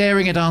time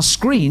staring at our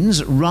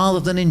screens rather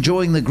than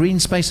enjoying the green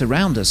space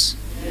around us?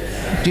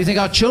 Do you think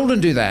our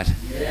children do that?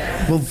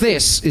 Well,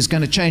 this is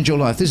going to change your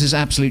life. This is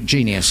absolute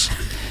genius.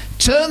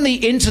 Turn the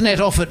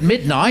internet off at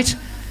midnight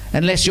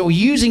unless you're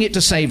using it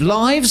to save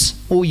lives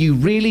or you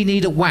really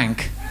need a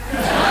wank.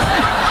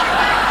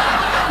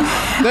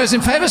 Those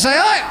in favour say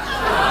aye.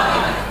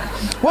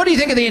 What do you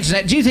think of the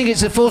internet? Do you think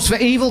it's a force for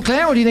evil,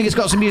 Claire, or do you think it's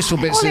got some useful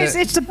bits in it?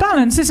 It's a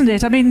balance, isn't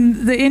it? I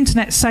mean, the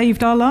internet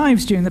saved our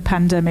lives during the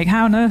pandemic.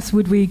 How on earth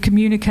would we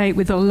communicate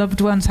with our loved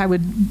ones? How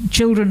would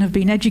children have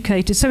been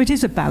educated? So it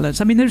is a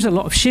balance. I mean, there's a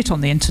lot of shit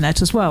on the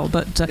internet as well,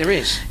 but... there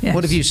is. Yes.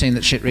 What have you seen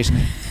that's shit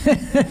recently?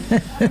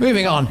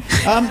 Moving on.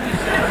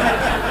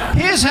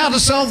 Here's how to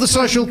solve the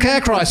social care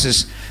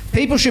crisis.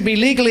 People should be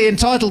legally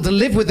entitled to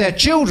live with their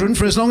children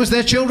for as long as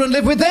their children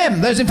live with them.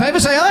 Those in favour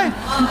say aye.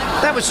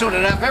 That would sort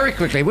it out very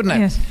quickly, wouldn't it?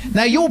 Yes.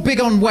 Now, you're big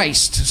on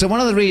waste. So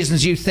one of the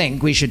reasons you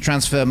think we should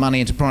transfer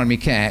money into primary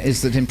care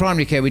is that in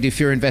primary care we do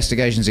fewer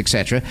investigations,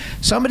 etc.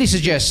 Somebody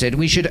suggested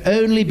we should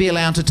only be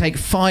allowed to take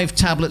 5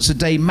 tablets a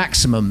day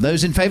maximum.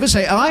 Those in favour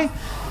say aye.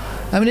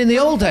 I mean, in the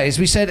old days,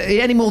 we said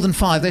any more than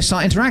 5, they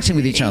start interacting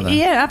with each other.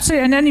 Yeah,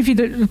 absolutely. And any of you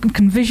that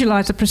can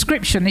visualise a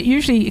prescription,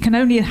 it can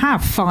only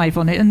have 5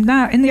 on it. And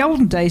now, in the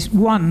olden days,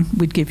 1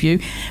 would give you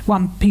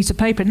 1 piece of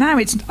paper. Now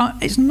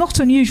it's not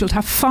unusual to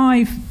have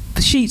 5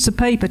 sheets of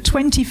paper,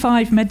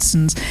 25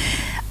 medicines.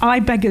 I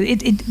beg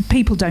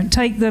people don't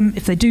take them.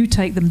 If they do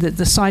take them,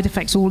 the side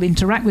effects all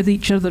interact with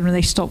each other and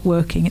they stop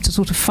working. It's a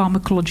sort of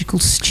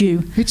pharmacological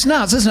stew. It's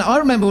nuts, isn't it? I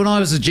remember when I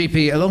was a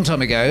GP a long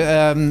time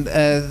ago,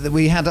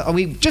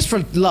 we just for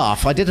a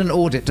laugh, I did an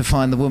audit to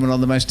find the woman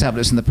on the most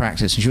tablets in the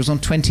practice, and she was on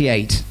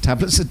 28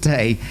 tablets a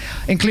day,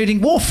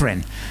 including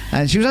warfarin.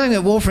 And she was having her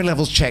warfarin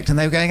levels checked, and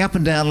they were going up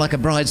and down like a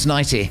bride's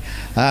nightie.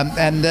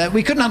 And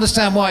we couldn't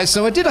understand why,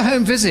 so I did a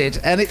home visit,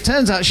 and it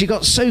turns out she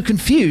got so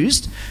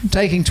confused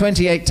taking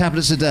 28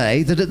 tablets a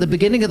day that at the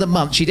beginning of the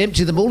month she'd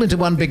empty them all into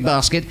one big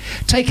basket,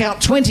 take out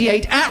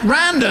 28 at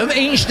random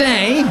each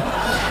day.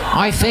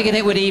 I figured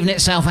it would even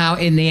itself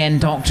out in the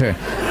end, doctor.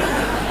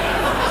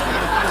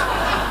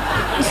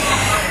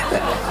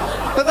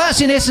 But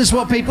that's in essence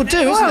what people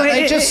do, isn't it?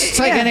 They just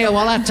take any old,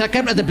 well, I'll take a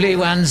couple of the blue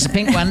ones, the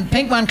pink one.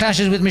 Pink one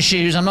clashes with my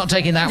shoes, I'm not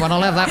taking that one,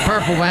 I'll have that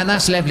purple one,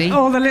 that's lovely.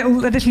 Or the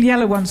little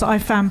yellow ones that I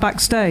found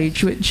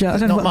backstage, which I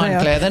don't know what they are. Not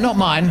mine, Claire, they're not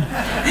mine.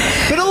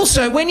 But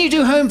also, when you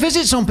do home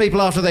visits on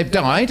people after they've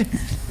died,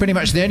 pretty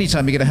much the only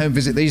time you get a home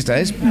visit these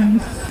days,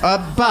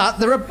 but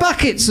there are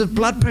buckets of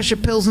blood pressure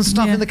pills and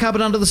stuff in the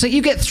cupboard under the sink.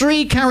 You get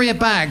 3 carrier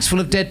bags full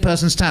of dead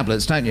person's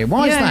tablets, don't you?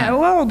 Why is that?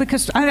 Well,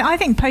 because I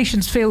think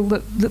patients feel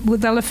that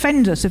they'll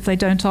offend us if they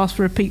don't ask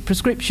for repeat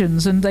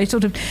prescriptions, and they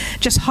sort of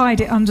just hide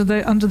it under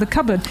the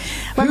cupboard.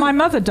 When my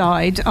mother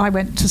died, I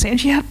went to see, and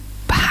she had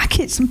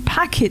packets and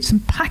packets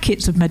and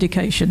packets of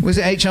medication. Was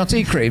it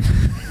HRT cream?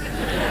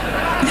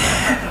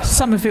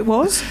 Some of it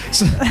was.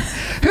 So,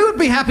 who would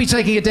be happy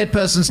taking a dead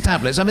person's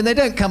tablets? I mean, they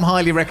don't come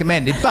highly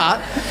recommended,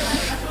 but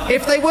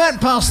if they weren't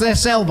past their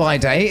sell-by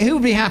date, who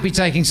would be happy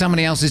taking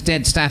somebody else's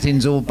dead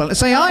statins or...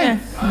 Say aye? Yeah.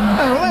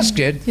 Oh, well, that's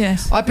good.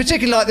 Yes. I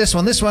particularly like this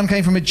one. This one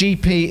came from a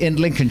GP in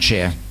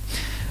Lincolnshire.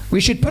 We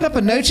should put up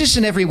a notice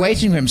in every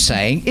waiting room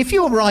saying, if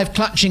you arrive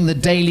clutching the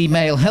Daily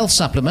Mail health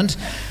supplement,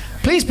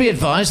 please be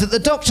advised that the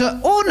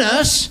doctor or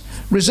nurse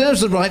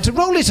reserves the right to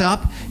roll it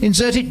up,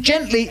 insert it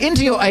gently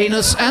into your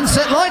anus and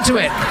set light to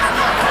it.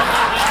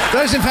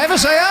 Those in favour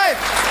say aye.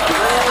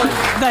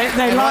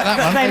 They like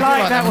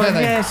that one.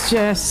 Yes,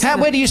 yes.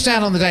 Where do you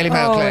stand on the Daily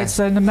Mail, Claire? It's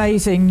an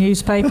amazing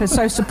newspaper,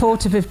 so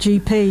supportive of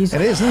GPs.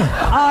 It is, isn't it?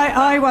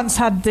 I once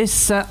had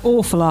this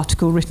awful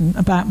article written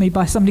about me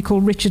by somebody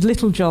called Richard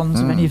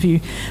Littlejohns, if any of you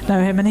know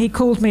him, and he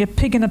called me a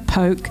pig in a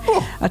poke,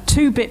 a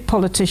two-bit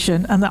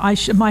politician, and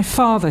that my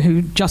father,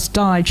 who just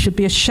died, should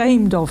be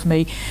ashamed of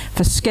me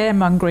for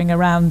scaremongering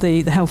around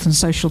the Health and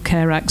Social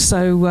Care Act.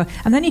 So,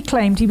 and then he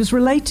claimed he was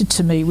related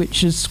to me,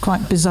 which is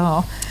quite bizarre.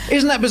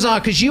 Isn't that bizarre?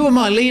 Because you were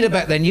my leader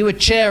back then. You were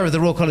chair of the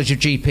Royal College of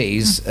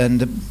GPs,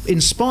 and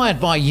inspired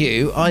by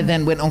you, I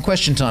then went on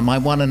Question Time, my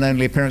one and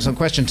only appearance on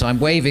Question Time,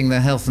 waving the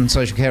Health and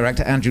Social Care Act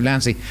to Andrew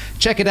Lansley.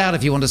 Check it out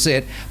if you want to see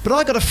it. But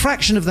I got a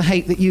fraction of the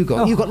hate that you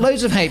got. You got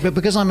loads of hate, but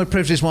because I'm a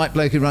privileged white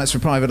bloke who writes for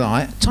Private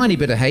Eye, tiny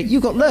bit of hate.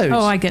 You got loads.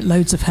 Oh, I get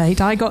loads of hate.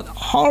 I got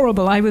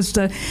horrible. I was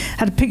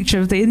had a picture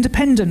of the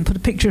Independent, put a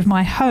picture of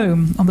my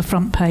home on the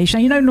front page. Now,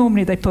 you know,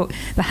 normally they put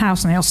the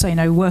house and they'll say,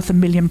 worth £1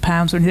 million or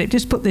anything. They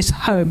just put this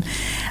home,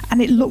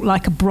 and it looked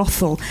like a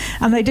brothel,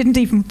 and they didn't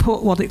even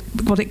put what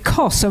it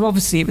cost. So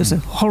obviously it was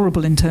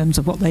horrible in terms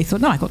of what they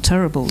thought. No, I got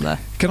terrible there.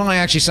 Can I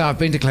actually say I've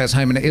been to Claire's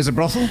home and it is a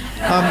brothel?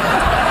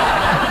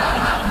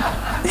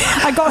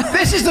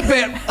 This is the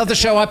bit of the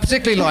show I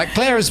particularly like.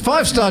 Claire is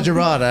 5-star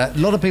Gerada. A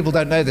lot of people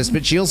don't know this,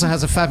 but she also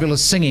has a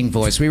fabulous singing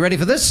voice. Are we ready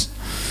for this?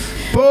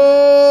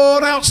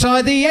 Born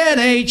outside the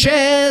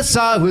NHS,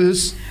 I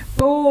was...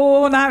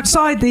 Born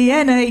outside the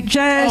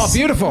NHS. Oh,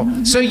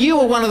 beautiful. So you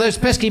were one of those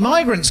pesky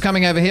migrants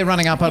coming over here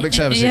running our public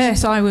services?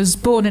 Yes, I was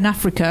born in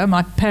Africa.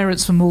 My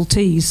parents were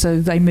Maltese,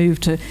 so they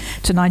moved to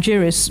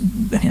Nigeria.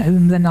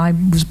 And then I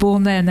was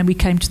born there, and then we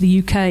came to the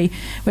UK,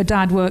 where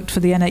Dad worked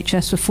for the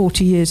NHS for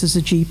 40 years as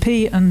a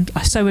GP, and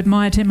I so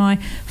admired him, I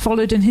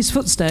followed in his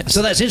footsteps.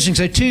 So that's interesting.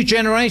 So 2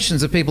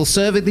 generations of people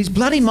serving, these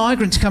bloody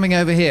migrants coming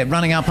over here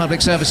running our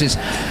public services.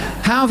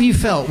 How have you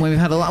felt when we've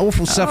had a lot of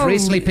awful stuff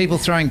recently, people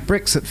throwing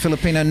bricks at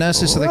Filipino nurses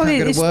so they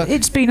can't go to work?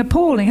 It's been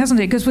appalling, hasn't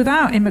it? Because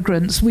without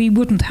immigrants, we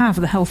wouldn't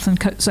have the health and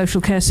social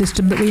care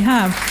system that we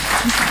have.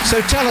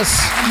 So tell us...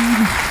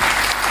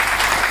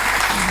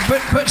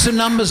 Put some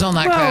numbers on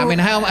that, Claire. I mean,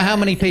 how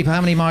many people,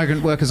 how many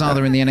migrant workers are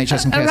there in the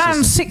NHS and care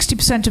around system?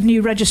 60% of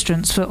new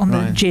registrants on the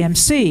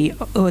GMC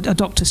are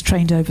doctors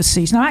trained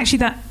overseas. Now, actually,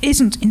 that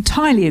isn't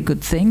entirely a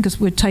good thing, because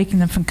we're taking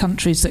them from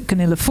countries that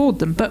can ill afford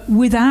them. But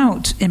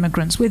without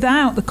immigrants,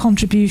 without the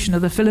contribution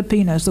of the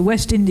Filipinos, the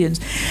West Indians,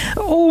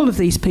 all of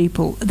these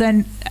people,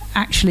 then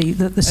actually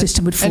the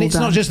system would fall down. And it's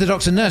not just the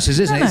doctors and nurses,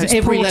 isn't it? It's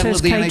every level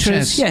of the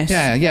caterers, NHS.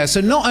 Yes. Yeah.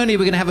 So not only are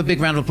we going to have a big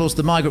round of applause to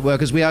the migrant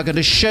workers, we are going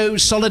to show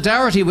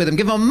solidarity with them.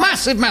 Give them a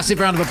massive, massive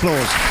round of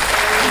applause.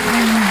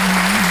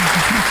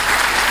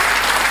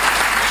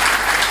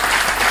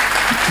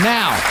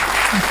 Now,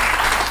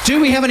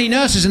 do we have any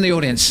nurses in the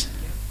audience?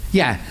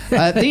 Yeah.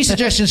 These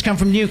suggestions come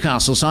from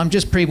Newcastle, so I'm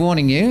just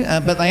pre-warning you.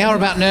 But they are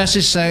about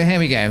nurses, so here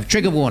we go.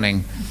 Trigger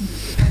warning.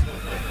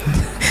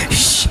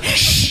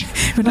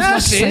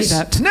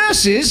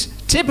 Nurses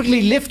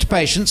typically lift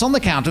patients on the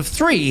count of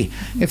 3.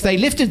 If they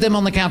lifted them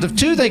on the count of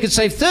 2, they could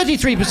save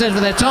 33%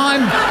 of their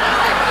time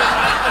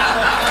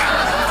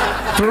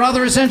for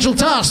other essential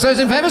tasks. Those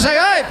in favour say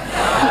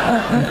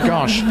aye.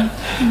 Gosh.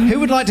 Who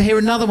would like to hear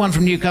another one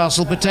from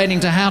Newcastle pertaining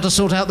to how to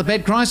sort out the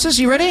bed crisis?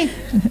 You ready?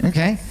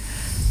 Okay.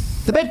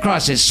 The bed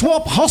crisis.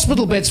 Swap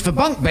hospital beds for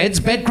bunk beds.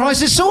 Bed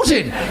crisis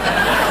sorted.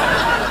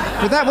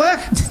 Would that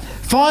work?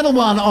 Final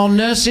one on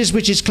nurses,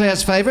 which is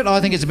Claire's favourite.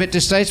 I think it's a bit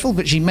distasteful,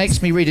 but she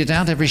makes me read it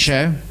out every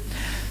show.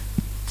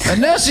 A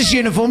nurse's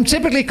uniform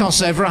typically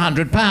costs over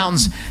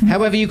 £100.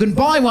 However, you can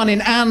buy one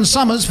in Ann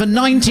Summers for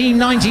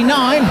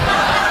 $19.99,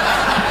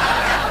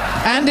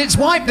 and it's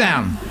wiped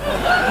down.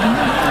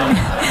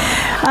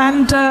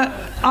 And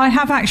I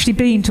have actually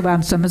been to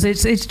Ann Summers.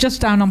 It's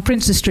just down on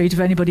Princes Street if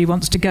anybody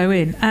wants to go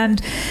in.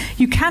 And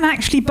you can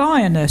actually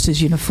buy a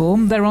nurse's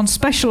uniform. They're on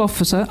special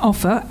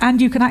offer, and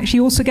you can actually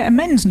also get a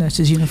men's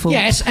nurse's uniform.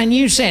 Yes, and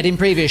you said in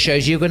previous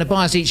shows you were going to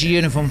buy us each a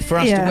uniform for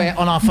us to wear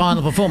on our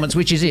final performance,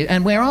 which is it.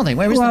 And where are they?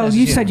 Where is the nurse's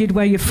uniform? Said you'd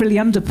wear your frilly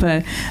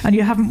underwear, and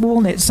you haven't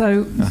worn it,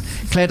 so...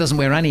 Claire doesn't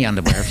wear any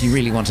underwear if you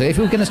really want to. If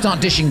we're going to start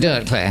dishing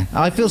dirt, Claire,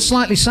 I feel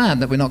slightly sad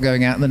that we're not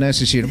going out in the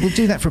nurse's uniform. We'll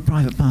do that for a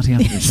private party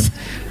afterwards. Yes.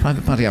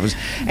 Private party afterwards.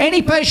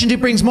 Any patient who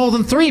brings more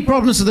than 3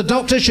 problems to the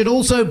doctor should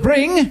also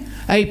bring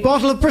a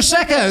bottle of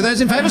Prosecco. Those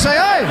in favour say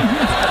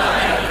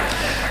aye.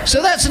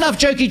 So that's enough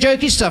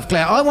jokey stuff,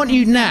 Claire. I want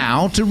you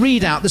now to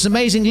read out this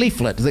amazing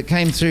leaflet that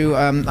came through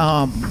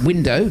our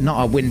window, not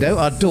our window,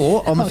 our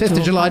door, on the 5th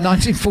of July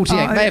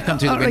 1948. May have come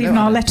through the window. Even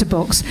our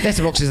letterbox.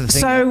 Letterbox is the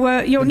thing.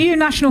 So your new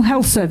National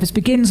Health Service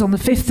begins on the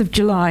 5th of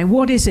July.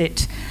 What is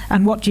it?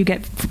 And what do you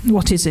get?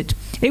 What is it?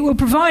 It will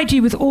provide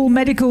you with all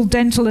medical,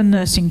 dental and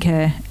nursing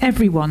care.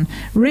 Everyone,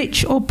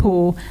 rich or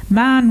poor,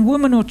 man,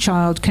 woman or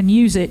child, can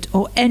use it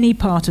or any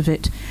part of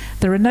it.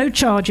 There are no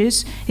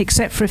charges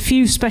except for a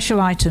few special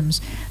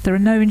items. There are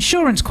no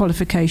insurance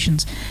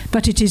qualifications,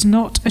 but it is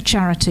not a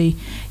charity.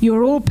 You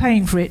are all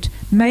paying for it,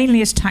 mainly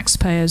as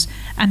taxpayers,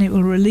 and it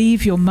will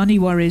relieve your money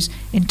worries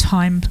in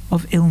time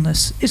of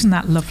illness. Isn't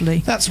that lovely?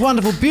 That's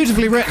wonderful,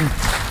 beautifully written.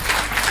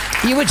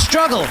 You would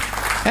struggle.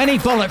 Any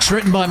bollocks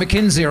written by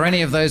McKinsey or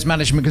any of those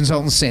management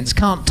consultants since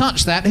can't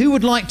touch that. Who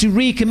would like to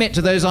recommit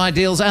to those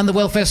ideals and the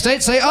welfare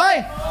state? Say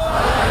aye.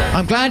 Aye.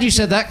 I'm glad you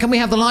said that. Can we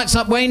have the lights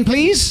up, Wayne,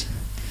 please?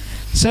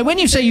 So when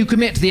you say you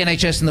commit to the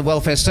NHS and the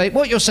welfare state,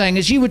 what you're saying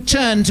is you would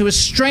turn to a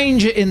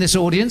stranger in this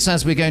audience,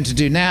 as we're going to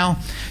do now.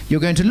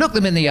 You're going to look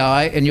them in the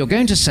eye and you're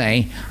going to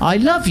say, I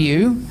love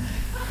you.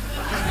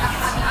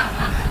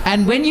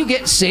 And when you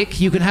get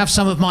sick, you can have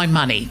some of my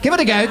money. Give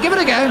it a go, give it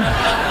a go.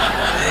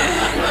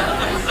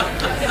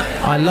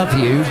 I love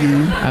you,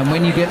 and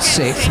when you get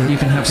sick, you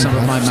can have some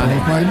of my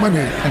money.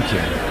 Thank you.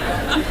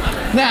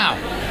 Now,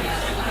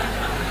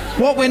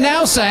 what we're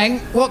now saying,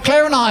 what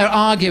Claire and I are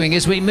arguing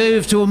is we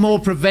move to a more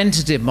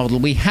preventative model.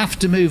 We have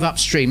to move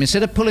upstream.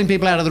 Instead of pulling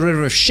people out of the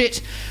river of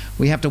shit,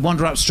 we have to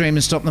wander upstream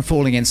and stop them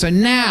falling in. So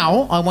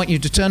now I want you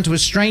to turn to a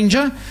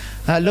stranger,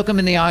 look them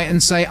in the eye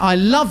and say, I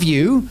love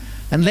you,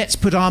 and let's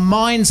put our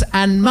minds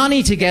and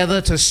money together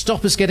to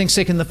stop us getting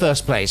sick in the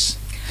first place.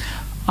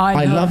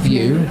 I love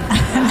you.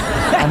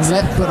 And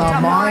let's put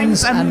our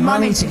minds and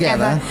money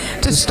together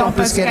to stop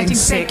us getting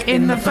sick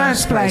in the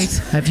first place.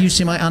 Have you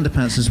seen my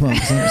underpants as well?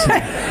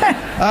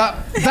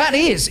 That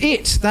is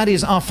it. That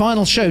is our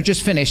final show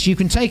just finished. You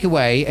can take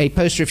away a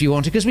poster if you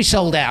want to, because we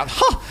sold out.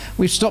 Ha!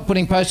 We've stopped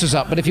putting posters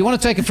up. But if you want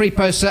to take a free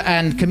poster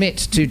and commit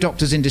to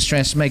Doctors in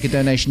Distress, make a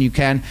donation, you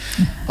can.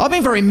 I've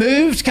been very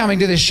moved coming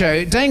to this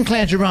show. Dame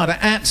Clare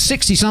Gerada, at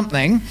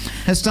 60-something,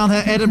 has done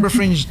her Edinburgh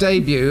Fringe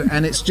debut,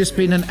 and it's just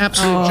been an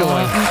absolute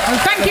joy.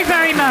 Thank you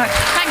very much.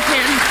 Thank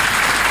you.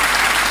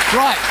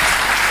 Right.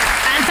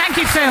 And thank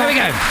you, Phil. There we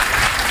go.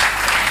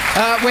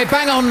 We're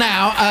bang on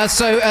now.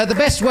 So the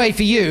best way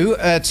for you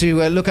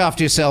to look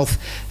after yourself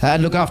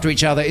and look after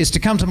each other is to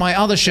come to my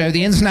other show,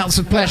 The Ins and Outs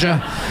of Pleasure,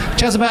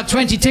 which has about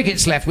 20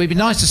 tickets left. We'd be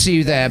nice to see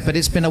you there, but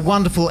it's been a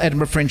wonderful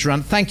Edinburgh Fringe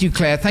run. Thank you,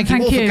 Claire. Thank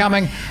you all for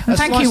coming.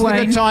 Thank you,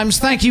 Wayne. Good times.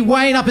 Thank you,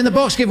 Wayne, up in the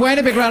box. Give Wayne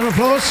a big round of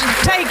applause.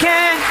 Take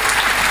care.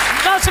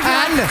 Lots of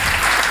love.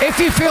 And if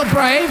you feel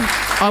brave,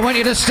 I want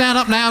you to stand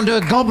up now and do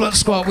a goblet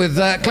squat with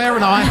Claire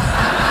and I.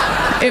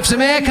 If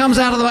some air comes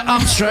out of the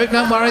upstroke,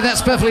 don't worry,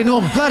 that's perfectly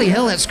normal. Bloody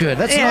hell, that's good.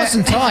 That's nice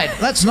and tight.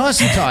 That's nice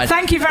and tight.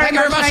 Thank you very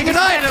much. Good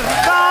night.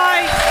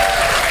 Bye.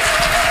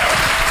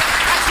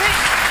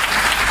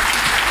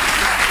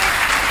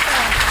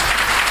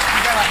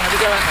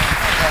 Go out now.